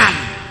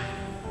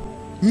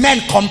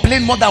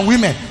complain more than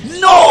women.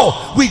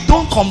 No, we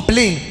don't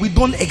complain, we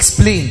don't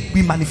explain,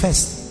 we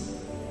manifest.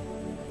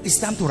 It's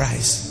time to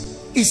rise.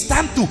 It's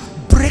time to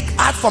break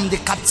out from the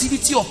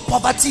captivity of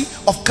poverty,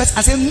 of curse,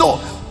 and say, no.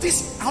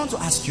 This, I want to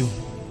ask you,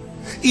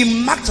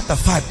 in Mark chapter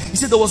 5, he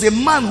said there was a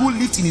man who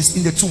lived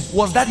in the tomb.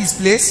 Was that his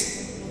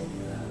place?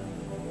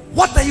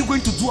 What are you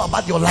going to do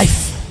about your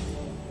life?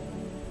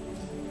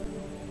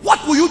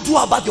 What will you do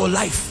about your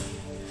life?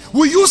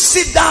 Will you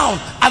sit down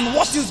and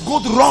watch this go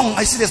wrong?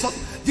 I see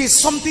there's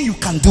something you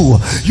can do.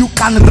 You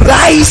can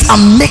rise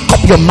and make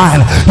up your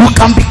mind. You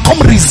can become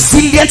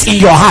resilient in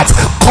your heart,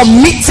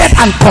 committed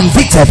and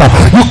convicted.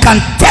 You can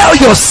tell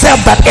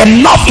yourself that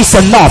enough is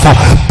enough.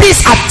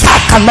 This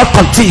attack cannot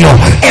continue.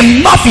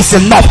 Enough is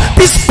enough.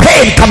 This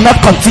pain cannot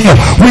continue.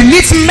 We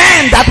need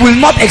men that will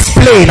not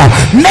explain,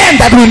 men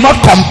that will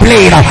not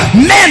complain,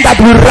 men that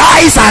will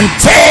rise and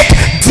take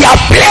their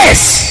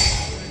place.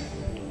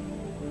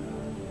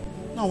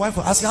 Now wife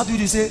will ask, how do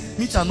you say,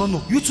 Mitch, I don't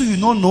know. You too,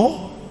 you don't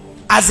know.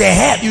 As a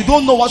head, you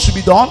don't know what should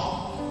be done.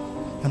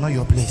 You're not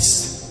your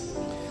place.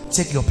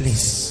 Take your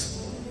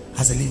place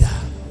as a leader.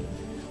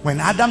 When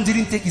Adam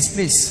didn't take his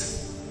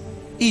place,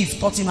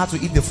 Eve taught him how to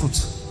eat the fruit.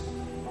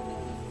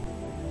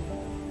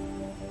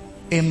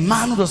 A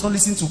man who does not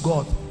listen to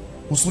God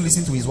will soon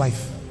listen to his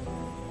wife.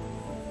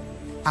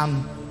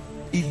 And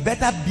it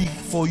better be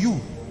for you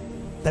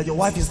that your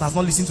wife does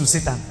not listen to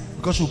Satan,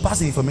 because she will pass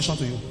the information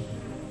to you.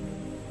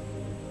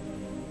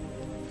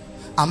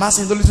 Am I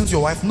saying don't listen to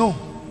your wife? No.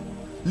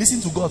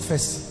 Listen to God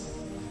first.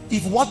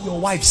 If what your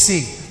wife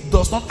say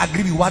does not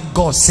agree with what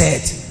God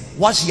said,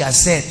 what she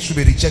has said should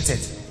be rejected.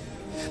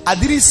 I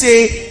didn't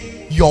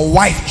say your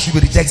wife should be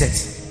rejected.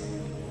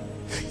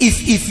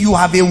 If you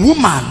have a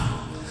woman,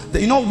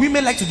 you know,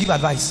 women like to give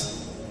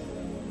advice.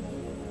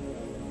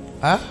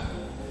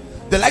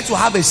 They like to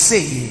have a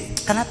say.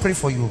 Can I pray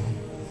for you?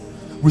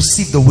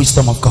 Receive the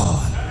wisdom of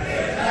God.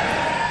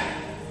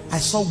 I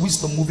saw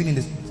wisdom moving in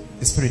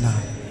the spirit now.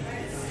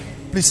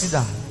 Please sit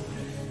down.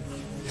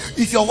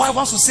 If your wife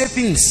wants to say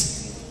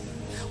things,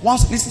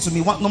 listen to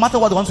me, no matter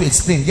what they want to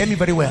explain, hear me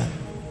very well.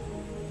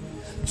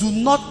 Do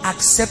not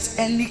accept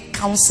any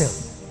counsel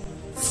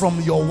from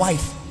your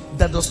wife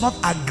that does not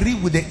agree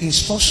with the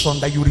instruction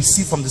that you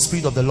receive from the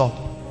Spirit of the Lord.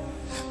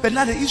 But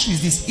now the issue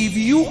is this: if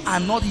you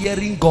are not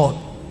hearing God,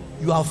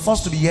 you are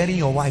forced to be hearing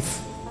your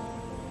wife.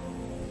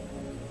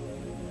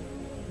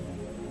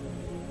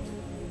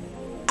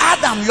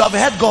 Adam, you have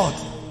heard God.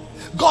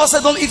 God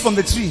said don't eat from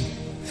the tree,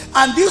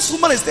 and this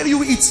woman is telling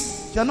you eat.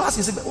 You are not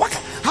asking,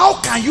 how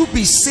can you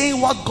be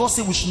saying what God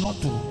said we should not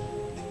do?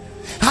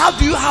 How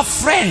do you have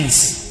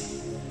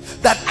friends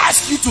that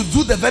ask you to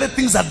do the very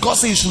things that God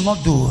said you should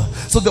not do?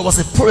 So there was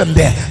a problem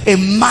there. A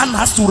man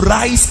has to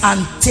rise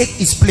and take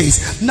his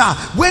place. Now,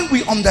 when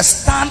we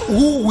understand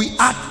who we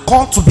are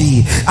called to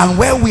be and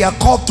where we are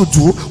called to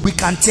do, we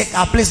can take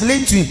our place.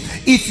 Listen to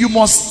him. If you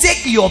must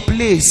take your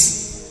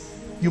place,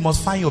 you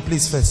must find your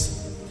place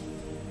first.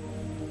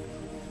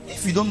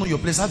 If you don't know your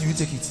place, how do you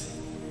take it?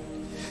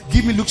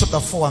 Give me Luke chapter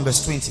 4 and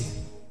verse 20.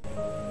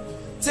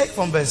 Take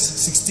from verse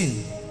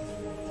 16.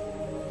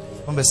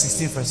 From verse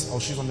 16 first. I'll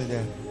show something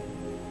there.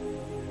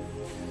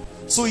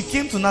 So he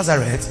came to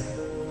Nazareth,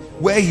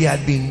 where he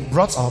had been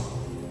brought up,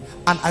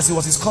 and as it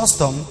was his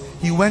custom,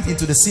 he went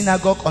into the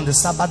synagogue on the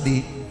Sabbath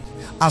day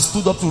and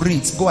stood up to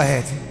read. Go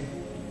ahead.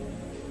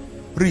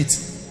 Read.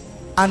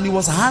 And he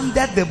was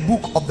handed the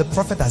book of the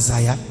prophet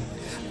Isaiah.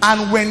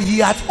 And when he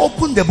had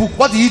opened the book,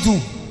 what did he do?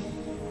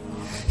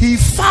 He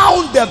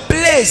found the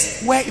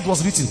place where it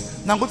was written.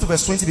 Now go to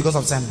verse 20 because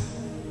of time.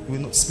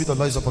 Spirit of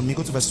the Lord is upon me.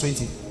 Go to verse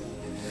 20.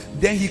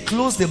 Then he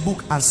closed the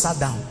book and sat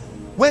down.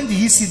 When did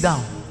he sit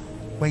down?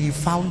 When he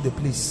found the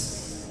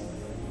place.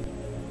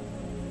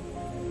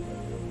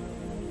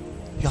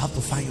 You have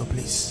to find your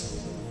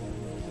place.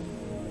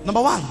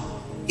 Number one,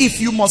 if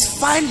you must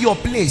find your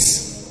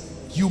place,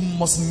 you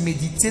must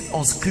meditate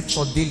on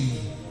scripture daily.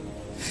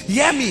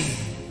 Hear me.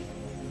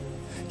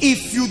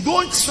 If you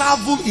don't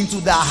travel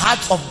into the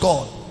heart of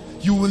God,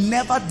 you will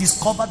never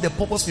discover the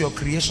purpose for your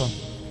creation.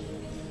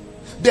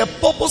 The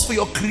purpose for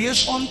your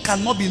creation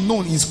cannot be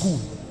known in school.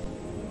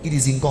 It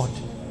is in God.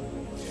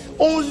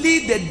 Only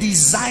the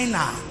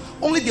designer,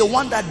 only the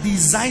one that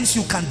designs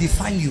you can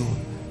define you.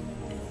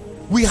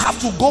 We have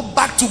to go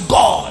back to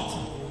God.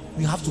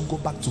 We have to go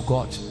back to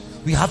God.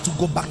 We have to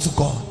go back to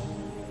God.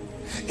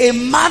 A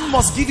man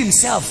must give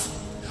himself.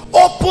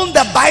 Open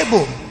the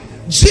Bible.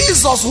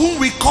 Jesus, whom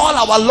we call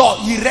our Lord,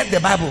 he read the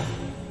Bible.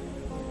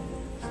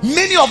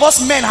 Many of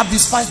us men have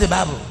despised the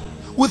Bible.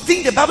 We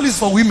think the Bible is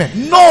for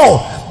women.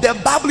 No, the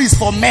Bible is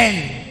for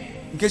men.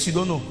 In case you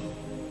don't know,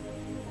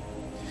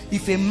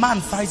 if a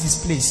man finds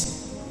his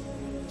place,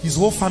 his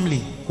whole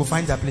family will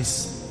find their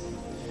place.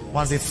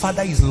 Once a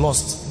father is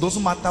lost,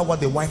 doesn't matter what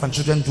the wife and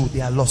children do,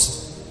 they are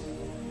lost.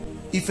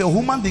 If a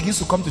woman begins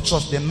to come to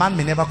church, the man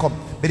may never come.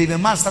 But if a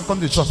man starts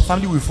coming to church,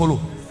 family will follow.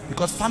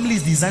 Because family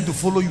is designed to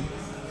follow you.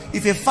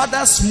 If a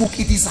father smoke,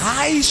 it is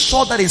high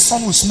sure that a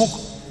son will smoke.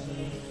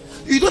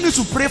 You don't need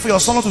to pray for your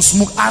son to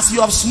smoke. As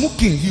you are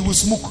smoking, he will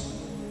smoke.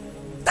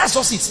 That's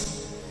just it.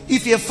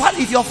 If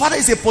your father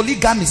is a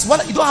polygamist,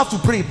 well, you don't have to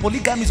pray.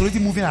 Polygamy is already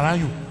moving around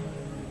you.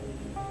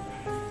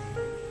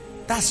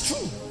 That's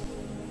true.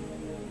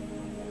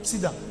 See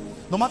that?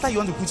 No matter you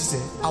want to put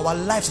it, our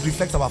lives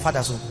reflect our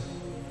father. So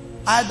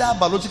either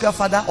biological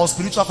father or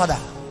spiritual father.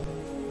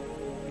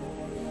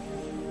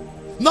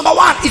 Number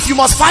one, if you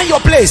must find your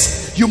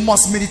place, you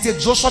must meditate.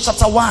 Joshua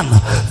chapter 1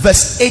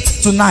 verse 8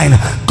 to 9.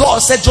 God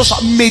said, Joshua,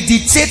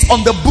 meditate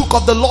on the book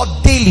of the Lord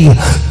daily.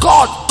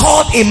 God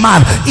called a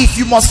man. If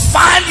you must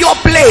find your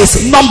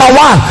place, number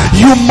one,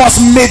 you must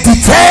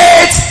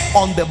meditate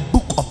on the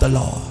book of the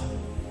Lord.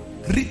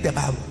 Read the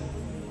Bible.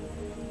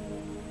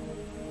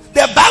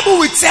 The Bible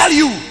will tell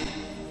you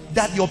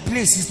that your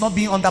place is not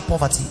being under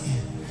poverty.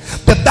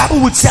 The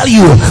Bible will tell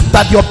you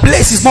that your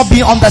place is not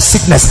being under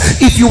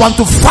sickness. If you want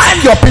to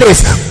find your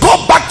place,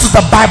 go back to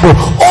the Bible.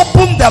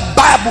 Open the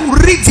Bible,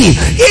 read it.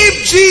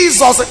 If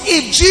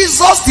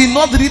Jesus did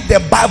not read the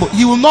Bible,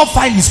 he will not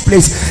find his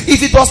place. If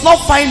he does not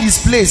find his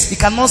place, he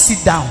cannot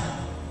sit down.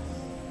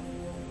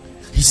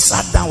 He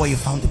sat down when he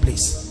found the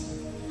place.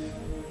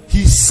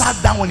 He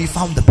sat down when he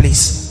found the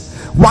place.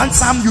 One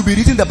time you'll be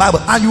reading the Bible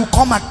and you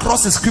come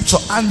across a scripture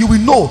and you will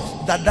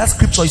know that that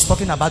scripture is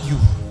talking about you.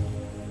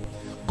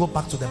 Go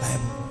back to the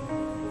Bible.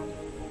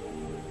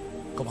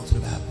 Go back to the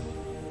Bible.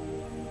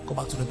 Go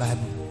back to the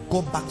Bible.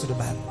 Go back to the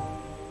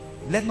Bible.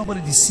 Let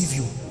nobody deceive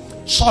you.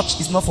 Church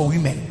is not for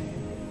women.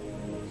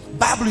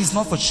 Bible is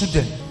not for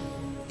children.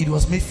 It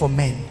was made for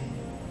men.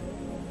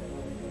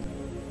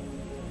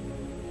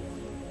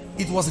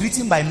 It was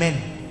written by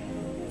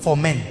men for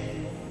men.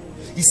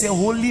 He said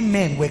holy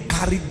men were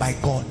carried by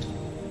God.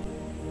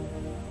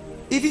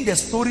 Even the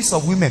stories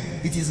of women,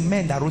 it is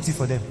men that wrote it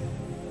for them.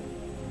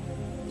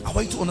 I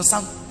want you to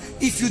understand.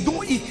 If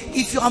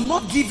you are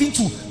not given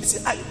to,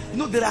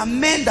 there are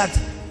men that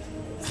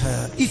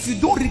if you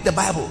don't read the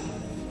Bible,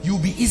 you'll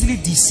be easily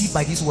deceived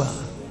by this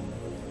world.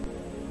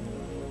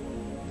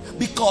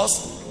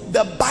 Because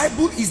the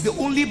Bible is the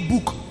only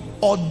book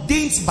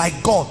ordained by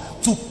God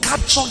to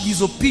capture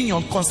his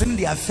opinion concerning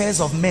the affairs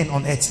of men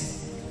on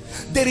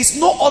earth. There is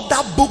no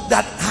other book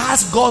that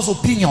has God's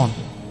opinion.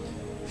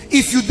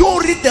 If you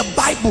don't read the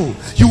Bible,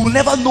 you will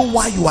never know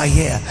why you are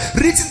here.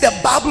 Reading the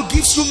Bible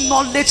gives you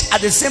knowledge,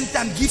 at the same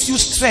time gives you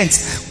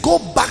strength. Go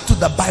back to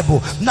the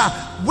Bible. Now,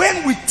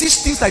 when we teach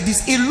things like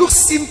this, it looks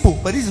simple,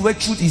 but this is where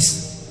truth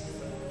is.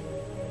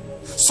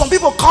 Some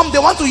people come, they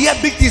want to hear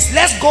big things.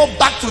 Let's go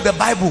back to the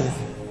Bible.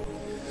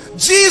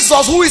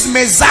 Jesus, who is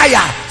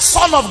Messiah,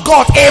 Son of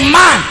God, a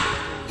man,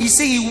 he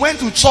said he went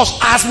to church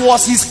as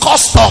was his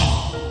custom.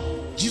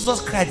 Jesus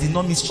Christ did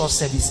not miss church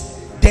service.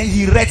 Then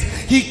he read,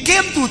 he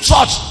came to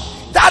church.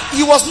 That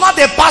he was not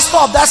the pastor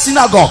of that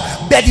synagogue,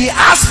 but he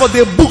asked for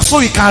the book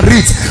so he can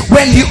read.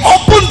 When he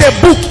opened the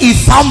book, he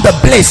found the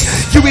place.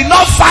 You will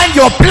not find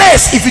your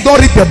place if you don't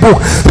read the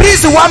book.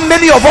 This is why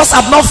many of us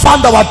have not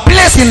found our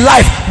place in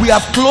life. We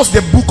have closed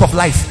the book of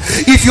life.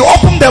 If you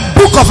open the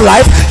book of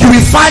life, you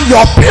will find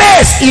your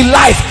place in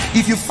life.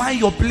 If you find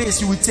your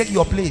place, you will take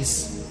your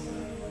place.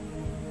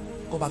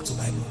 Go back to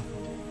Bible.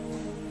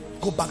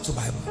 Go back to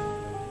Bible.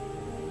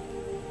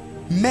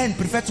 Men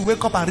prefer to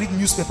wake up and read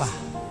newspaper.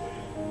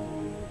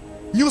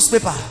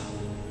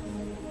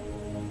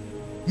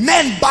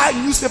 Men buy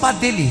newspaper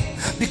daily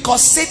because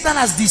Satan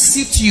has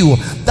deceived you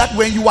that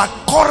when you are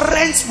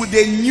current with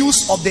the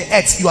news of the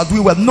earth, you are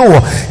doing well. No,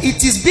 it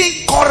is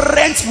being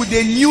current with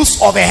the news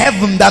of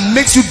heaven that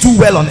makes you do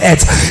well on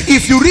earth.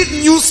 If you read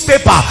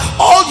newspaper,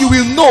 all you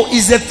will know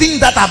is the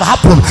things that have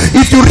happened.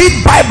 If you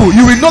read Bible,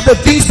 you will know the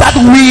things that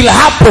will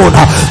happen.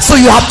 So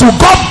you have to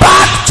go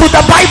back to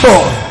the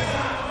Bible.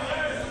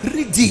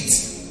 Read it.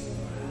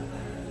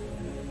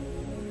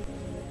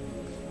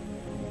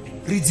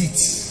 Read it.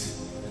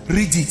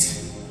 Read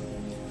it.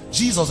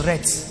 Jesus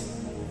read.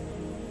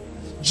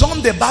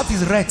 John the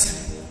Baptist read.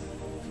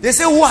 They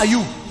say, who are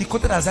you? He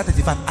quoted Isaiah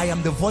 35. I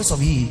am the voice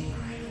of he.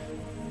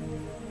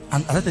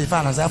 And Isaiah 35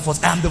 and Isaiah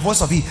 40. I am the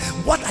voice of he.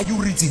 What are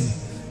you reading?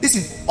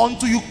 Listen,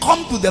 until you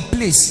come to the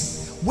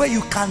place where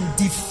you can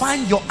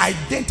define your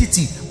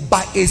identity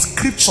by a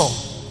scripture,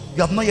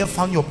 you have not yet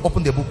found your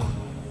open the book.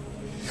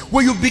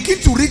 When you begin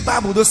to read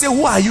Bible, they'll say,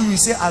 who are you? You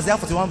say Isaiah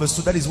 41 verse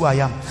 2, that is who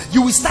I am.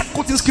 You will start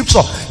quoting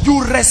scripture.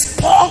 You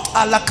respond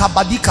a la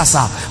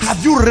kabadikasa.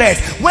 Have you read?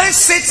 When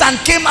Satan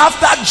came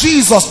after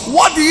Jesus,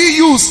 what do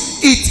you use?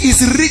 It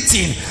is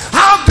written.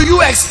 How do you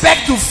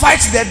expect to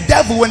fight the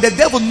devil when the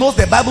devil knows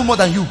the Bible more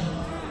than you?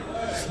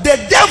 The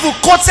devil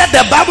quoted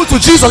the Bible to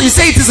Jesus. He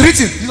said it is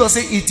written. Jesus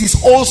said it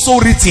is also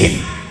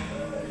written.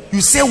 You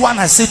say one,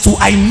 I say two.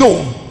 I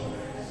know.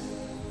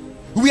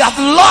 We have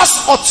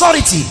lost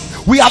authority.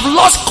 We have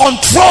lost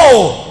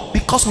control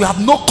because we have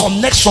no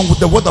connection with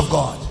the word of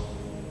God.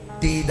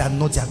 They that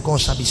know their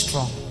God shall be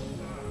strong.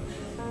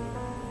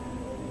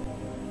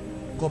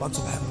 Go back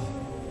to Bible.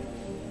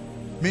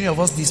 Many of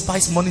us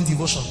despise morning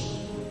devotion.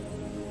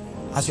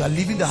 As you are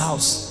leaving the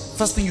house,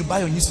 first thing you buy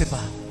your newspaper.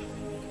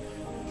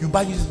 You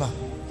buy newspaper.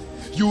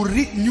 You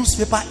read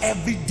newspaper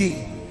every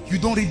day. You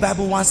don't read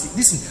Bible once.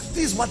 Listen,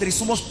 this is why there is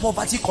so much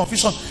poverty,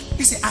 confusion.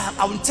 Listen,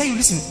 I will tell you,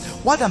 listen,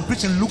 what I'm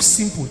preaching looks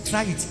simple.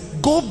 Try it.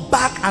 Go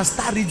back and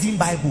start reading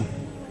Bible.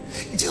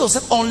 Jesus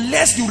said,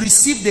 unless you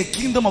receive the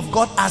kingdom of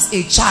God as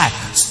a child,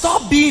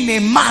 stop being a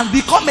man,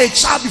 become a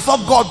child before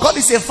God. God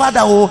is a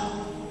father. Oh.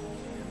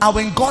 And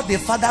when God the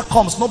Father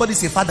comes, nobody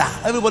is a father,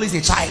 everybody is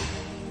a child.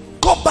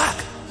 Go back,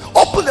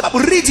 open the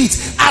Bible, read it.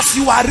 As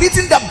you are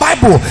reading the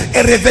Bible, a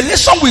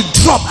revelation will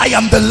drop. I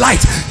am the light.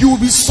 You will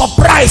be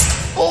surprised.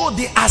 Oh,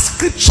 there are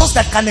scriptures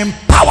that can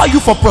empower you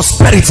for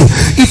prosperity.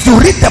 If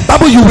you read the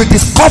Bible, you will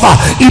discover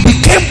it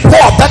became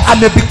poor that I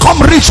may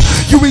become rich.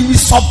 You will be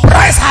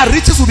surprised how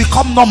riches will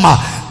become normal.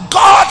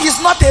 God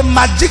is not a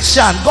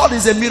magician. God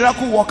is a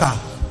miracle worker.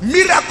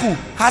 Miracle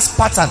has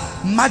pattern.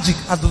 Magic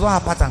does not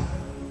have pattern.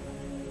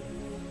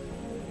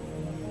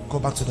 Go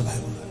back to the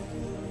Bible.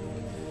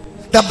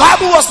 The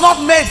Bible was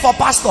not made for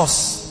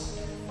pastors.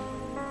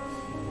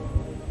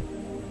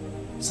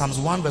 Psalms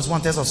 1 verse 1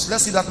 tells us.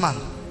 Let's see that man.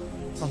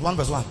 Psalms 1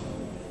 verse 1.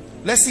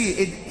 Let's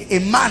see a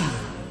man.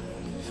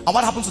 And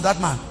what happened to that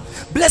man?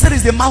 Blessed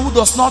is the man who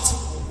does not,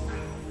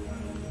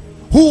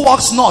 who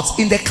walks not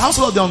in the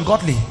counsel of the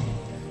ungodly,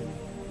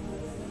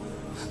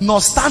 nor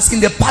stands in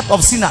the path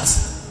of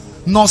sinners,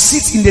 nor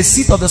sits in the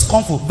seat of the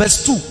scornful.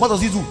 Verse 2. What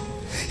does he do?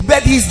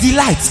 But his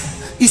delight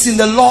is in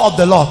the law of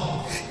the Lord,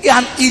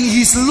 and in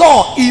his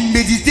law he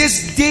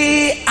meditates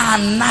day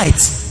and night.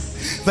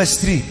 Verse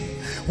 3.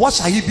 What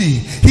shall he be?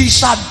 He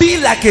shall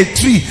be like a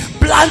tree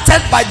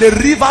planted by the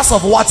rivers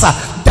of water,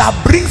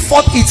 that bring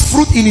forth its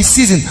fruit in its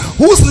season,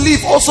 whose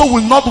leaf also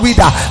will not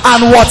wither,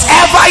 and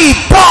whatever he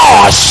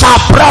does shall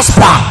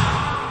prosper.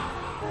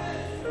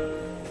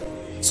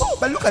 So,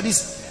 but look at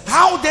this.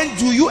 How then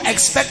do you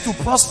expect to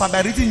prosper?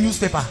 By reading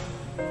newspaper?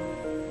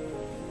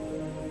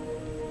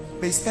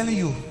 But he's telling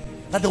you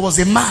that there was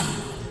a man.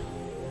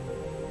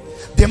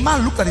 The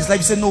man looked at his life.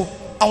 He said, no,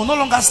 I will no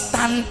longer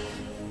stand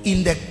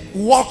in the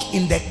walk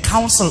in the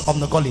counsel of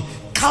the godly.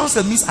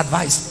 Counsel means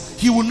advice.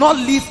 He will not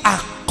live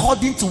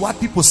according to what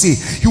people say.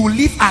 He will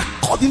live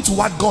according to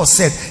what God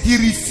said. He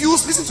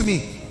refused. Listen to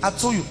me. I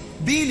told you,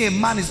 being a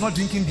man is not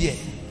drinking beer.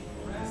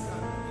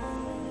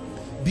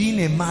 Being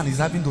a man is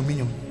having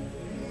dominion.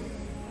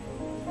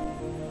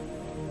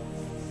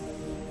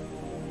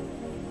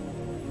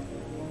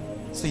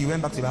 So he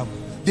went back to the Bible.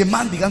 The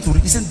man began to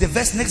read. He said, the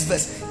verse, next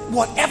verse,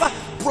 whatever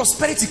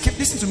prosperity came.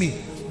 Listen to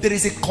me. There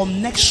is a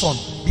connection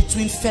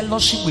between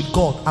fellowship with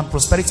God and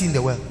prosperity in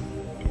the world.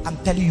 I'm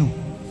telling you,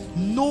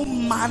 no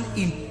man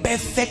in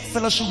perfect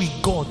fellowship with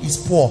God is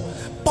poor.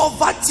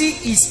 Poverty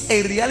is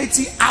a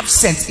reality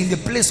absent in the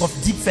place of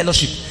deep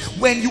fellowship.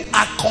 When you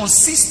are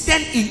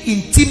consistent in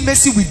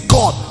intimacy with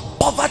God,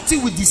 poverty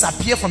will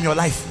disappear from your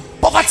life.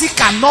 Poverty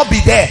cannot be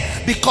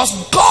there,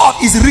 because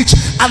God is rich,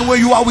 and when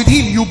you are with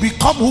him, you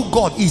become who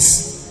God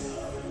is.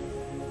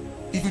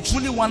 If you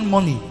truly want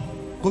money,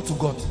 go to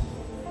God.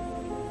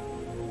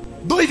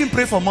 Don't even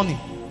pray for money.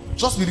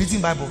 Just be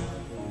reading Bible.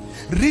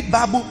 Read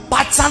Bible,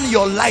 pattern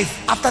your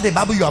life after the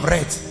Bible you have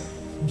read.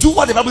 Do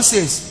what the Bible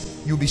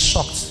says. You'll be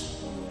shocked.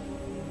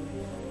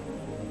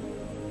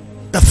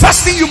 The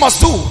first thing you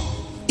must do,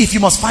 if you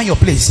must find your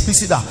place, please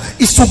sit down,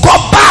 is to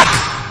go back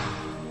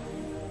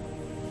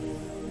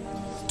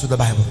to the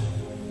Bible.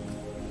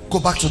 Go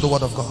back to the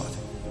Word of God.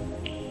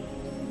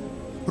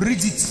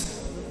 Read it.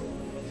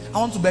 I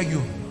want to beg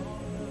you.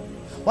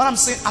 What I'm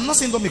saying, I'm not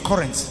saying don't be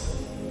current,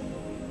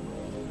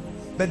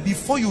 but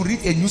before you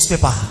read a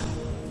newspaper,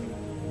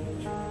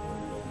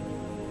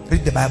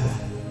 read the Bible.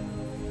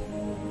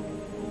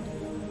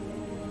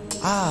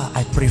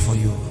 I pray for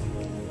you.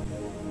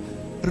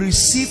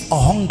 Receive a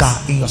hunger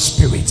in your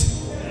spirit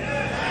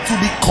to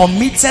be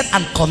committed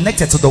and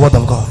connected to the Word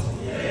of God.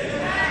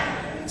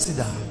 Sit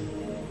down.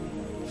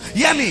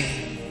 Hear me.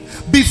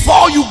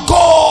 Before you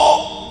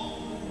go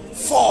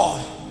for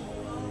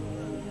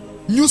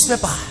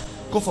newspaper,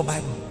 go for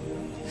Bible.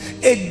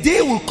 A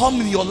day will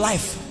come in your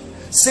life,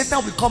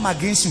 Satan will come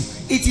against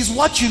you. It is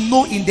what you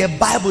know in the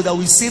Bible that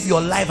will save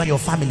your life and your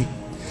family.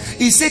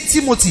 He said,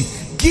 Timothy,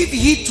 give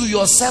heed to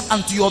yourself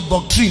and to your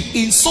doctrine.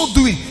 In so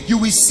doing, you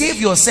will save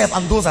yourself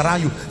and those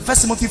around you. 1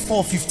 Timothy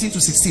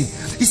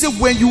 4:15-16. He said,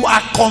 when you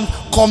are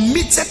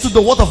committed to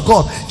the Word of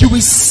God, you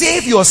will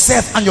save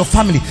yourself and your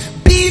family.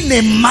 Being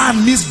a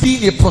man means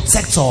being a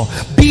protector,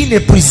 being a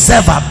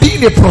preserver,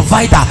 being a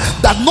provider,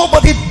 that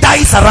nobody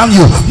dies around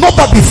you,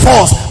 nobody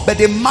falls. But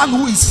a man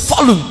who is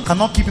fallen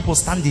cannot keep people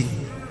standing.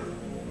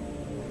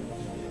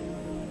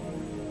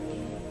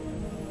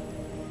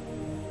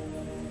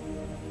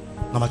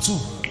 Number 2,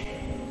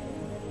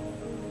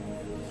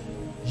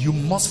 you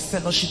must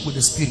fellowship with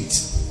the Spirit.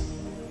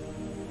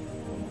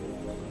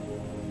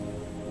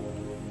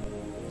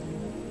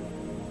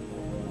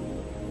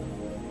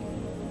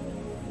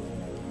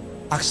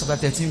 Acts chapter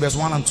 13 verse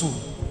 1 and 2.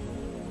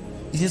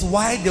 It says,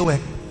 while they were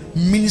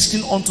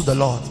ministering unto the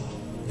Lord,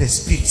 the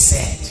Spirit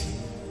said,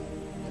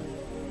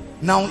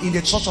 Now in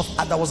the church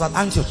that was at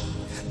Antioch,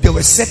 there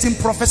were certain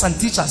prophets and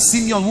teachers.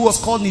 Simeon, who was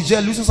called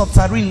Niger, Lucius of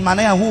Cyrene,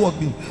 Manaen, who had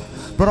been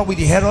brought up with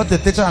the Herod, the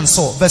teacher, and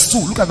Saul. Verse 2,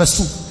 look at verse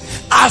 2.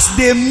 As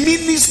they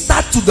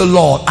ministered to the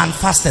Lord and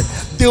fasted,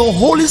 the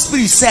Holy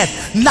Spirit said,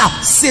 now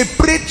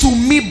separate to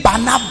me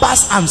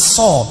Barnabas and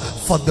Saul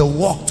for the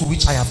work to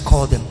which I have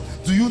called them.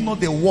 Do you know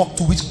the work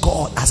to which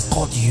God has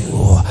called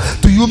you?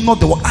 Do you know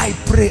the work? I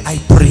pray,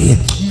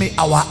 may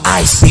our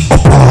eyes be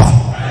open.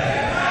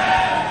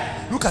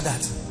 Look at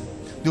that.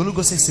 The Holy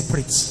Ghost says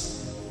separate.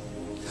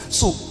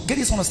 So get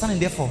this understanding.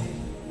 Therefore,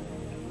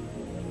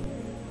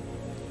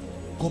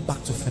 go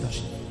back to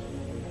fellowship.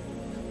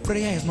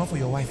 Prayer is not for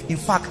your wife. In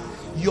fact,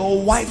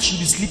 your wife should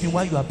be sleeping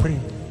while you are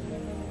praying.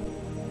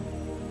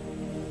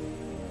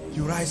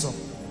 You rise up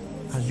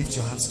and lift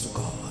your hands to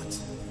God.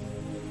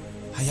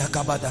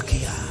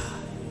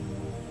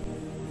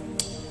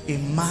 A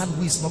man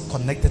who is not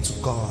connected to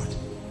God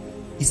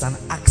is an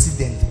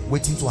accident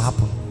waiting to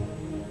happen.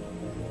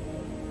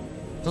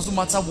 Doesn't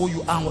matter where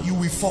you are, you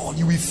will fall,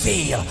 you will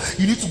fail.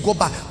 You need to go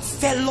back.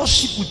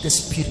 Fellowship with the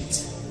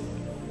Spirit.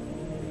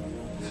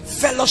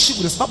 Fellowship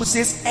with the Bible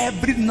says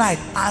every night,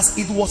 as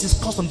it was his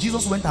custom,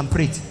 Jesus went and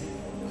prayed.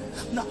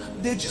 Now,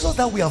 the Jesus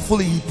that we are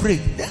following, he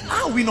prayed. Then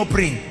how are we not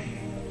praying?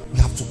 We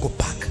have to go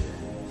back.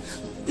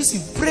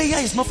 Listen, prayer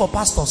is not for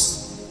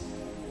pastors.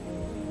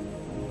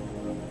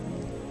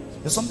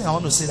 There's something I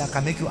want to say that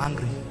can make you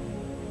angry.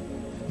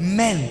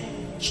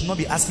 Men should not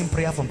be asking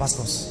prayer from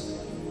pastors.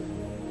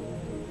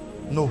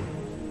 No.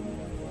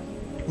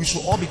 We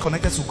should all be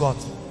connected to God.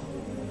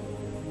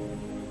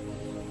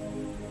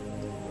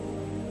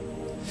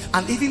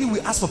 And even if we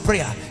ask for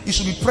prayer, it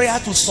should be prayer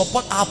to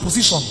support our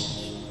position.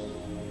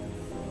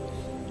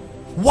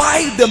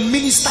 While the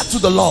minister to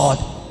the Lord,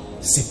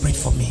 separate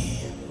from me.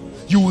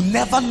 You will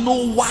never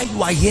know why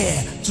you are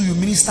here till you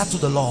minister to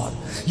the Lord.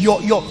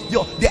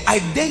 The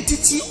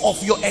identity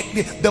of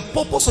the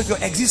purpose of your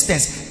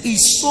existence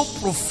is so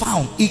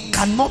profound. It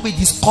cannot be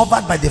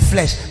discovered by the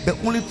flesh, but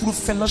only through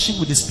fellowship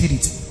with the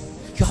Spirit.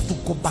 You have to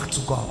go back to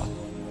God.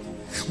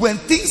 When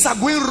things are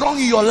going wrong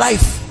in your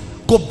life,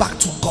 go back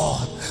to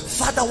God.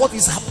 Father, what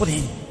is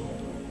happening?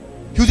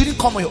 You didn't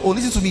come on your own.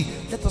 Listen to me.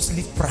 Let us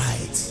leave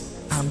pride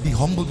and be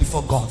humble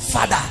before God.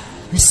 Father,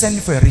 you sent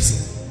me for a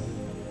reason.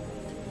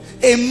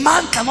 A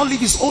man cannot live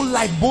his own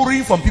life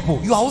borrowing from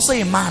people. You are also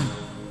a man.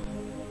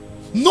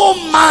 No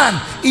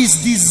man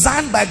is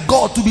designed by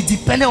God to be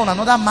dependent on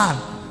another man.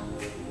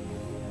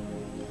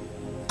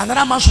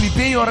 Another man should be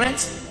paying your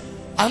rent.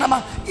 Another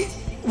man,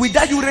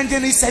 without you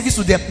rendering any service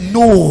to them.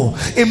 No.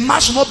 A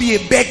man should not be a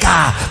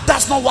beggar.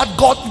 That's not what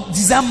God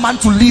designed man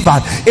to live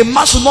at. A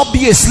man should not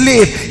be a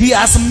slave. He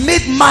has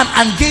made man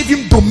and gave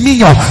him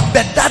dominion.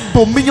 But that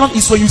dominion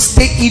is when you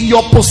stay in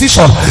your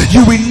position.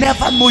 You will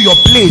never know your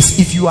place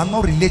if you are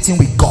not relating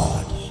with God.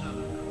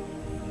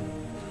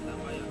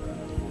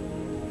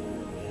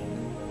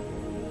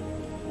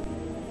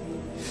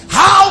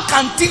 How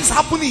can things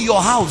happen in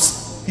your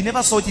house? You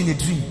never saw it in a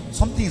dream.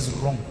 Something is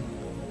wrong.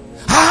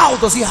 How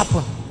does it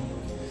happen?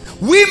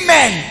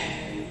 Women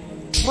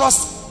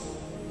trust.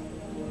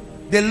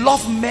 They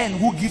love men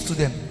who give to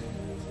them,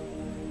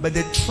 but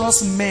they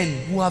trust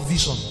men who have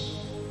vision,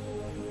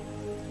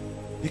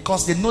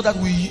 because they know that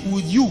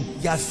with you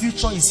their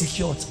future is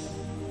secured.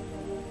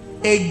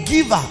 A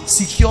giver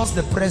secures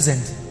the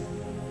present,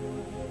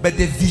 but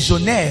the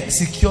visionary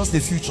secures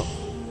the future.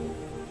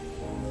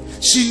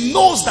 She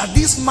knows that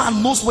this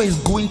man knows where he's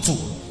going to.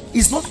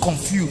 He's not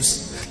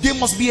confused. There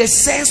must be a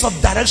sense of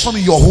direction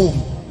in your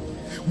home.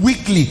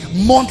 Weekly,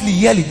 monthly,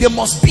 yearly, there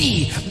must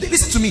be.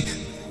 Listen to me.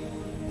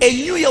 A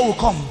new year will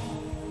come.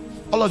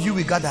 All of you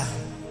will gather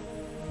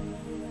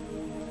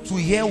to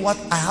hear what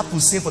I have to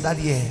say for that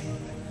year.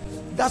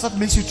 That's what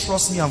makes you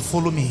trust me and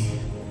follow me,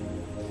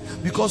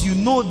 because you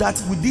know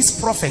that with this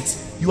prophet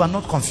you are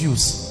not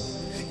confused.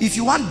 If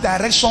you want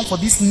direction for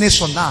this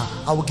nation now,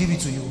 I will give it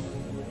to you,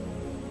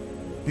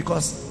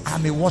 because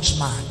I'm a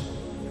watchman.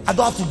 I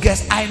don't have to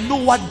guess. I know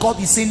what God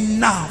is saying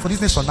now for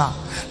this nation now.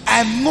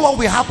 I know what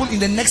will happen in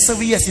the next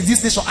 7 years in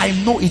this nation. I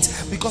know it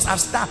because I've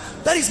started.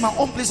 That is my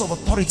own place of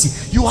authority.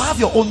 You have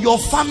your own. Your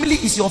family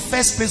is your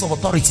first place of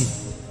authority.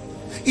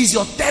 Is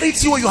your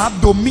territory where you have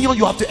dominion.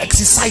 You have to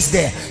exercise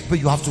there, but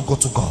you have to go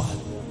to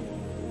God.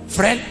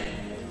 Friend,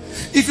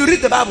 if you read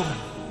the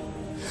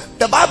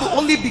Bible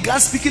only began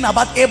speaking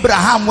about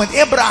Abraham when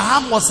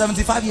Abraham was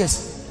 75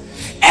 years.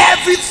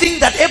 Everything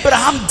that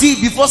Abraham did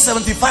before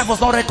 75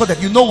 was not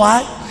recorded. You know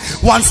why?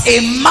 Once a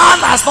man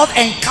has not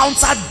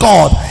encountered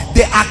God,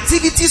 the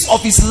activities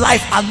of his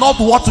life are not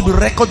what to be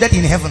recorded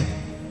in heaven.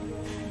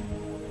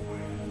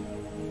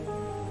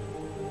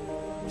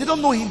 They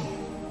don't know him.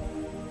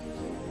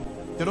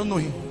 They don't know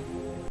him.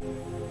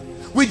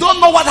 We don't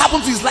know what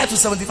happened to his life to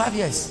 75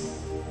 years.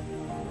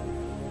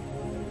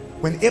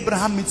 When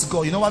Abraham meets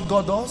God, you know what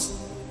God does?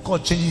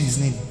 God changes his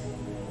name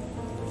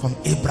from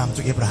Abraham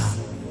to Abraham.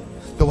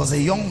 There was a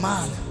young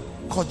man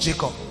called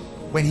Jacob.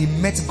 When he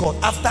met God,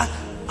 after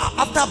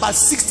about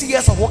 60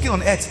 years of walking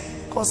on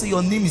earth, God said,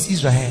 your name is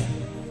Israel.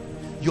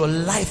 Your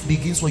life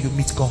begins when you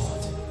meet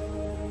God.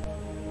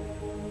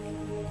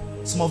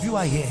 Some of you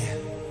are here.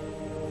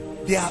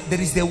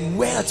 There is the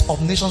wealth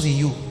of nations in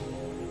you,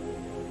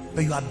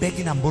 but you are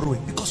begging and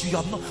borrowing because you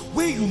have not.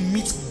 When you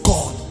meet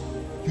God,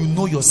 you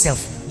know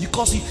yourself,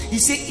 because he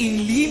said in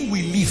him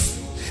we live.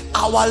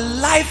 Our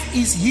life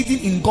is hidden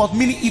in God,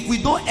 meaning if we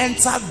don't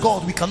enter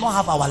God, we cannot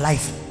have our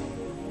life.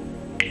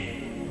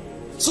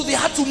 So they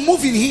had to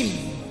move in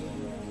him.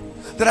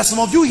 There are some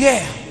of you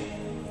here,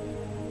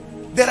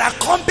 there are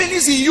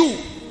companies in you,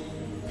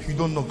 you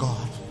don't know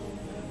God.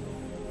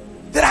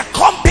 There are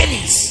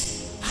companies.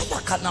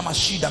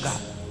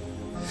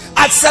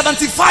 At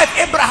 75,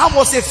 Abraham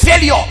was a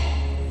failure,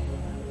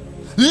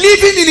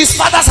 living in his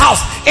father's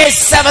house. A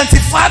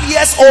 75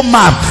 years old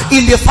man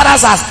in the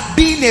father's house,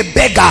 being a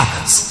beggar,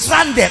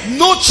 stranded,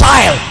 no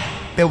child.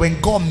 But when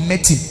God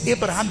met him,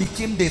 Abraham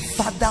became the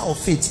father of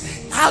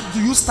faith. How do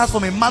you start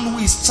from a man who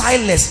is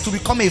childless to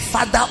become a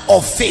father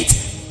of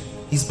faith?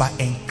 It's by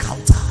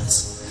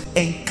encounters.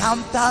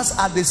 Encounters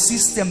are the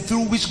system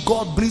through which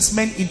God brings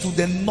men into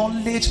the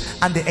knowledge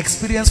and the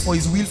experience for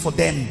his will for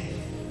them.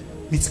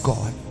 Meet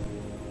God.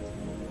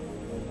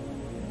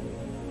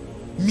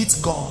 Meet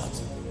God.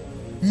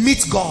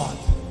 Meet God.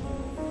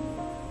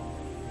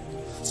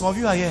 Some of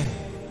you are here.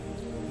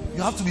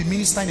 You have to be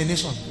minister in a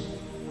nation,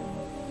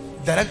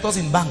 directors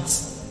in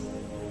banks,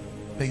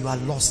 but you are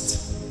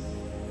lost.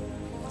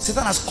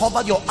 Satan has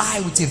covered your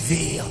eye with a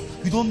veil.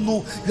 You don't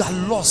know. You are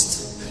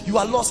lost. You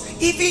are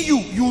lost. Even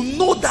you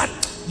know that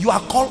you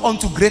are called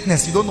unto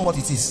greatness. You don't know what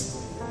it is.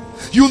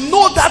 You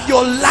know that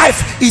your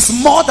life is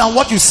more than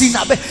what you see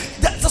now. But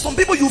there's some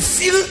people, you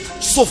feel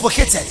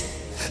suffocated.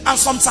 And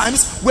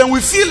sometimes when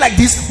we feel like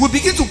this, we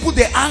begin to put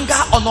the anger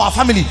on our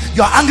family.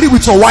 You are angry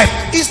with your wife.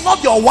 It's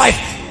not your wife.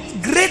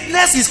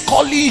 Greatness is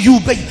calling you,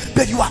 but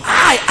you are.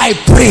 I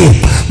pray,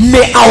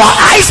 may our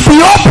eyes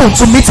be open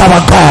to meet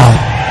our God.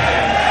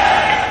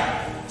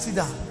 Sit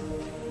down,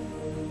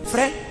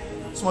 friend.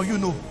 Some of you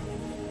know.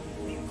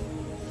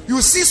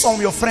 You see some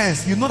of your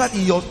friends, you know that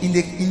in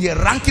the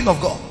ranking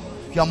of God,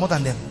 you are more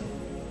than them.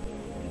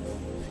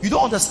 You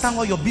don't understand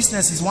why your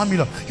business is 1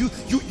 million.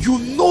 You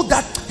know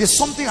that there's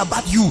something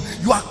about you.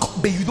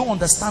 But you don't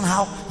understand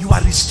how you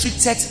are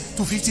restricted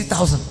to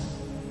 50,000.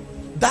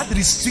 That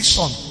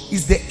restriction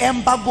is the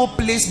embargo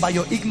placed by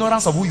your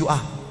ignorance of who you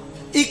are.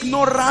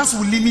 Ignorance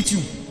will limit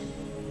you.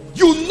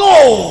 You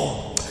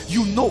know.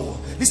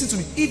 Listen to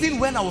me. Even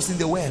when I was in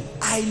the world,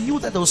 I knew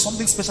that there was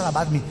something special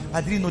about me.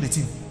 I didn't know the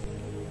thing.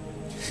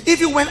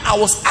 Even when I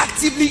was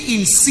actively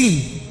in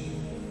sin,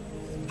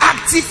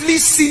 actively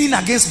sinning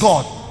against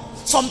God,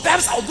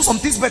 sometimes I'll do some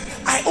things, but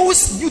I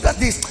always knew that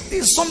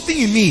there's something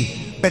in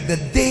me. But the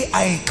day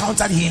I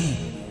encountered him,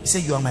 he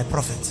said, you are my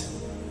prophet.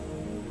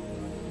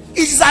 It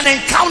is an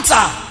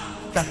encounter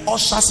that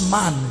ushers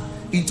man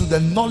into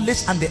the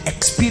knowledge and the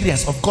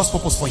experience of God's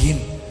purpose for him.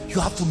 You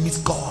have to meet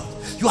God.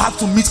 You have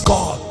to meet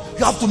God.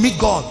 You have to meet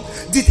God.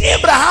 Did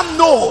Abraham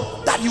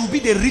know that he will be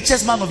the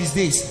richest man of his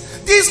days?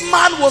 This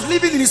man was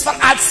living in his father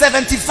at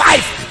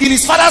 75 in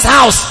his father's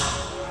house.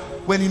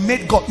 When he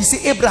met God, he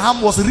said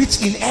Abraham was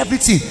rich in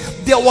everything.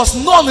 There was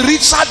none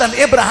richer than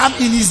Abraham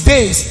in his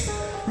days.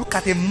 Look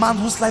at a man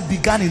whose life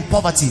began in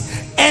poverty,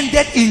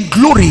 ended in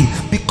glory,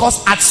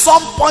 because at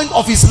some point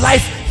of his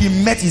life he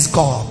met his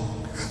God.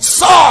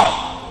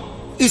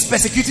 Saul is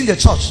persecuting the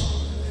church.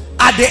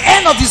 At the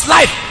end of his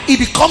life, he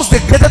becomes the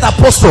greatest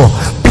apostle,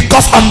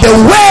 because on the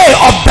way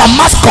of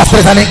Damascus,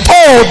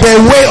 the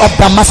way of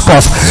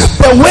Damascus.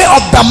 The way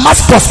of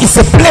Damascus is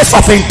a place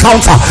of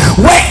encounter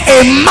where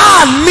a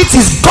man meets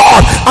his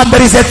God and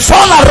there is a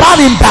turnaround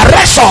in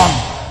direction.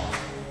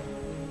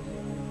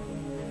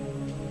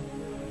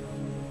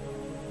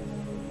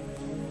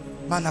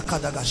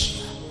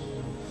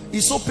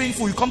 It's so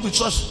painful. You come to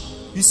church,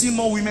 you see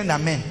more women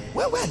than men.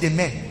 Where are the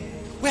men?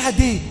 Where are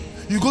they?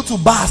 You go to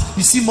bars,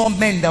 you see more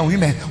men than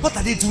women. What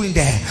are they doing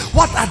there?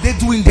 What are they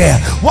doing there?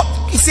 What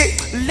he said,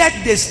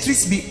 let the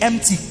streets be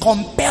empty,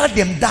 compel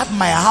them that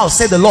my house,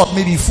 said the Lord,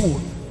 may be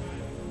full.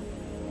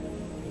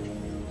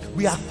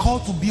 We are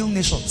called to build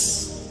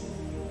nations.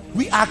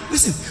 We are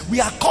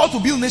called to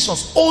build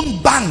nations, own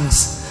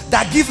banks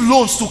that give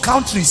loans to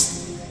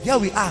countries. Here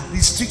we are,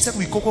 restricted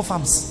with cocoa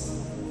farms,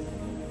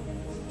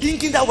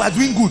 thinking that we are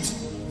doing good,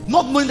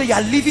 not knowing that you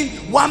are living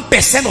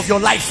 1% of your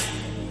life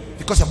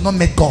because you have not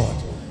met God.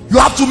 You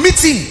have to meet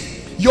him.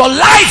 Your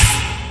life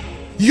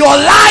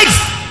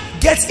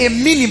gets a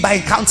meaning by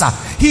encounter.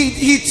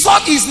 He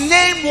thought his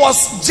name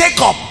was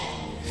Jacob.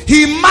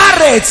 He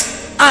married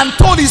and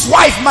told his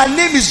wife, my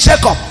name is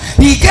Jacob.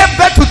 He gave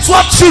birth to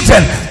 12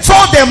 children,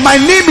 told them, my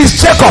name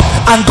is Jacob.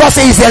 And God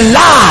said, it's a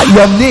lie,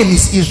 your name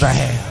is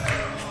Israel.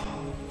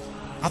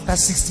 After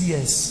 60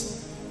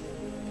 years,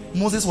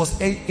 Moses was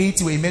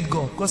 80 when he met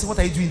God. God said, what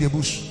are you doing in the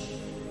bush?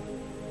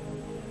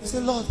 He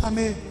said, Lord, I'm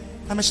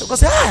a shepherd. God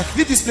said,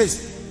 leave this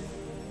place.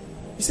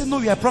 He said, no,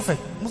 you are a prophet.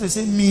 Moses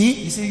said, me?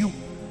 He said, you.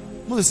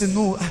 Moses said,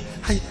 no,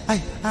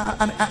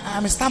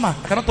 I'm a stammer.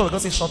 I cannot talk.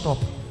 God said, shut up.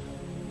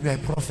 You are a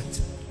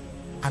prophet.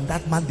 And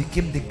that man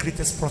became the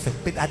greatest prophet.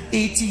 But at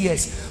 80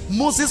 years,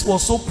 Moses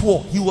was so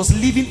poor, he was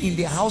living in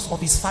the house of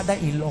his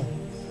father-in-law.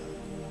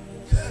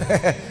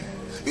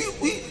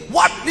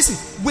 What? Listen,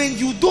 when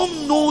you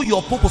don't know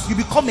your purpose, you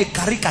become a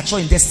caricature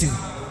in destiny.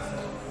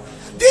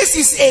 This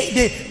is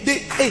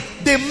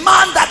the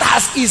man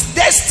that is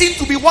destined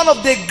to be one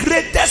of the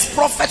greatest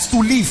prophets to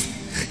live.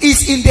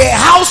 Is in the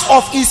house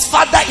of his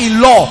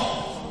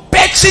father-in-law,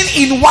 perching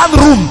in one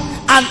room,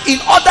 and in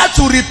order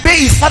to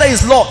repay his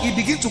father-in-law, he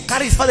began to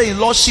carry his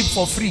father-in-law's sheep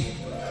for free.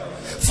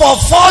 For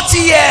 40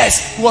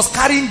 years, he was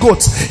carrying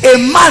goats. A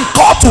man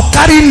called to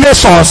carry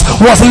nations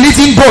was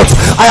leading goats.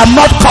 I am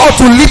not called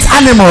to lead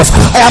animals.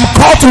 I am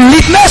called to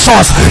lead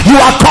nations. You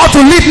are called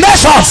to lead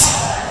nations.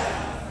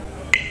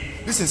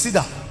 Listen, sit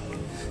down.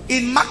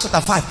 In Mark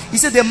chapter 5, he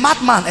said the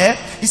madman,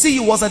 he said he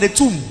was at the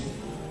tomb,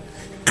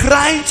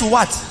 crying to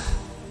what?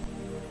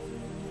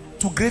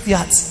 To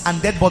graveyards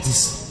and dead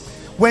bodies.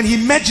 When he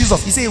met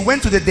Jesus, he said he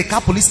went to the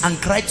Decapolis and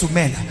cried to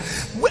men.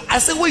 I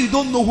said, when you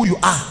don't know who you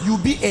are, you'll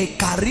be a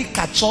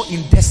caricature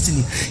in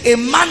destiny. A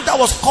man that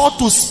was called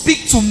to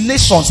speak to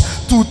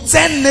nations, to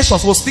 10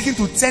 nations, was speaking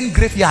to 10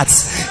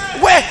 graveyards.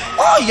 Where,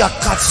 oh,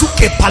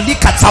 Yakatsuke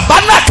Palika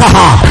Tabanaka,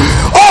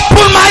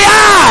 open my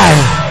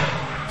eye.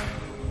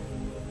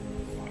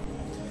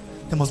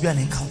 There must be an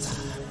encounter.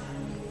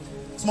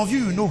 Some of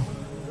you know,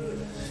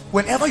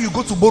 whenever you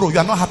go to borrow, you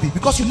are not happy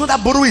because you know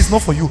that borrow is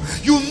not for you.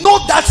 You know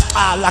that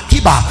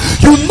lakiba.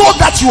 You know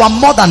that you are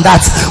more than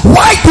that.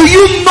 Why do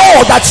you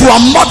know that you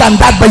are more than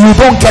that, but you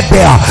don't get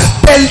there?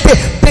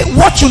 Then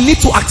what you need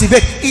to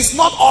activate is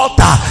not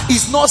altar,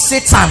 is not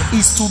Satan,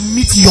 is to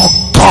meet your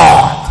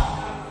God.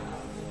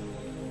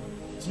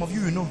 Some of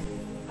you, you know,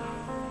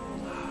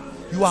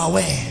 you are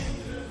aware.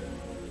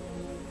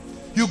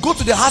 You go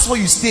to the house where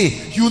you stay,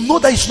 you know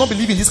that you should not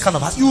believe in this kind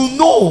of house. You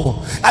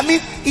know. I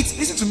mean,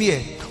 listen to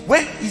me.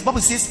 When his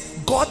Bible says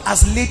God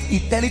has laid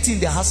eternity in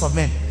the house of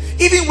men,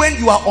 even when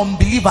you are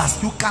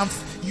unbelievers,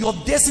 your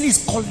destiny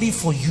is calling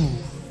for you.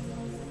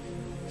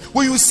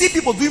 When you see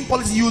people doing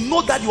politics, you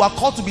know that you are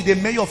called to be the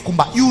mayor of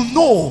Kumba. You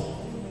know,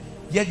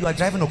 yet you are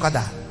driving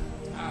Okada.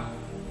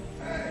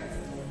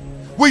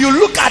 When you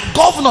look at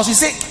governors, you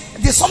say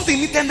there's something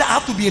in them that I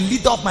have to be a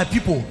leader of my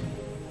people.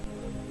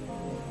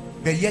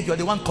 But yet you are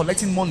the one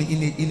collecting money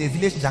in a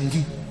village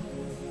jangi.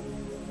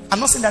 I'm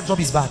not saying that job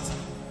is bad,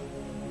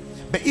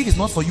 but if it's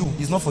not for you,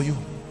 it's not for you.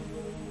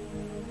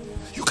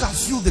 You can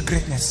feel the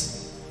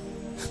greatness.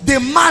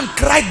 The man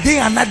cried day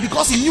and night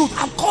because he knew,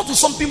 I'm called to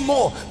something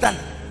more than.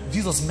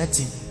 Jesus met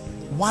him.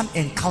 One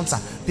encounter.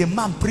 The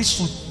man preached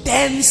to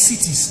 10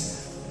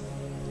 cities.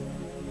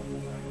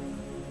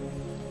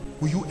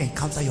 Will you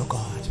encounter your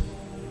God?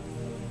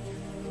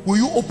 Will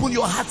you open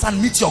your heart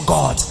and meet your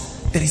God?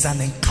 There is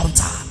an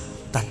encounter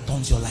that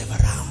turns your life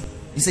around.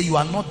 He said, you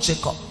are not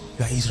Jacob,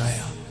 you are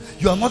Israel.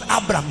 You are not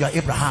Abraham, you are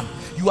Abraham.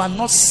 You are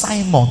not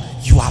Simon,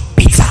 you are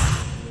Peter.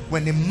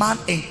 When a man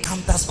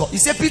encounters God, he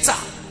said, Peter.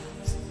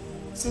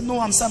 He said, no,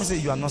 I'm Simon. He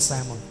said, you are not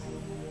Simon.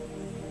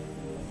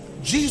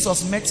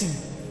 Jesus met him.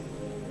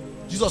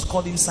 Jesus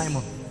called him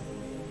Simon.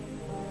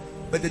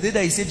 But the day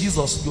that he said,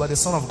 Jesus, you are the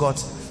Son of God.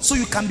 So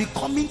you can be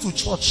coming to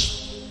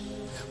church.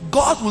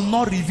 God will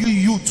not reveal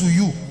you to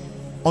you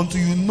until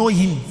you know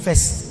him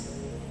first.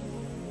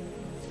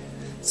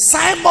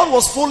 Simon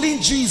was following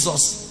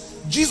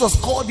Jesus. Jesus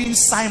called him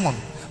Simon.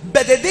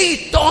 But the day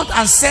he turned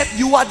and said,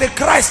 you are the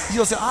Christ,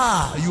 Jesus said,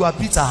 ah, you are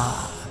Peter.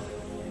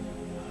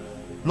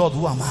 Lord,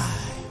 who am I?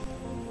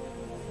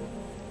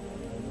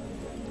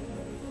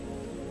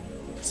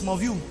 Some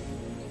of you,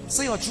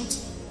 say your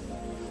truth.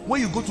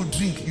 When you go to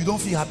drink, you don't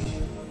feel happy.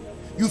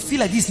 You feel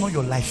like this is not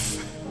your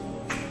life.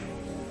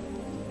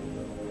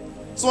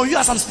 Some of you,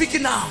 as I'm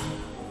speaking now,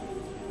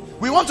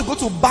 we want to go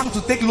to a bank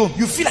to take loan.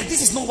 You feel like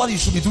this is not what you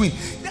should be doing.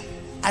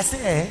 I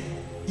say,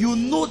 you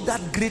know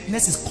that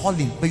greatness is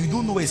calling, but you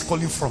don't know where it's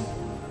calling from.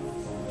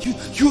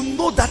 You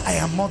know that I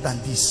am more than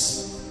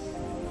this.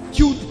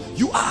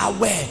 You are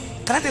aware.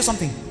 Can I tell you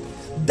something?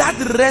 That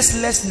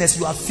restlessness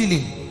you are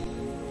feeling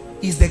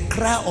is the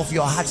cry of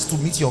your heart to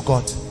meet your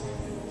God.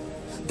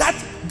 That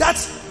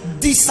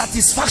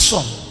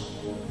dissatisfaction,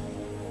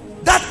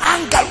 that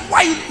anger,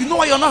 why you know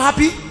why you're not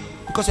happy?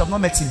 Because you have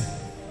not met him.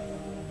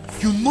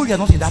 You know you are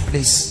not in that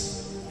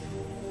place.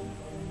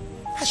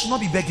 I should not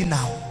be begging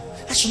now.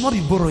 I should not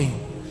be borrowing.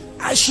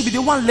 I should be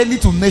the one lending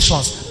to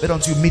nations. But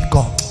until you meet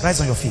God, rise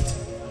on your feet.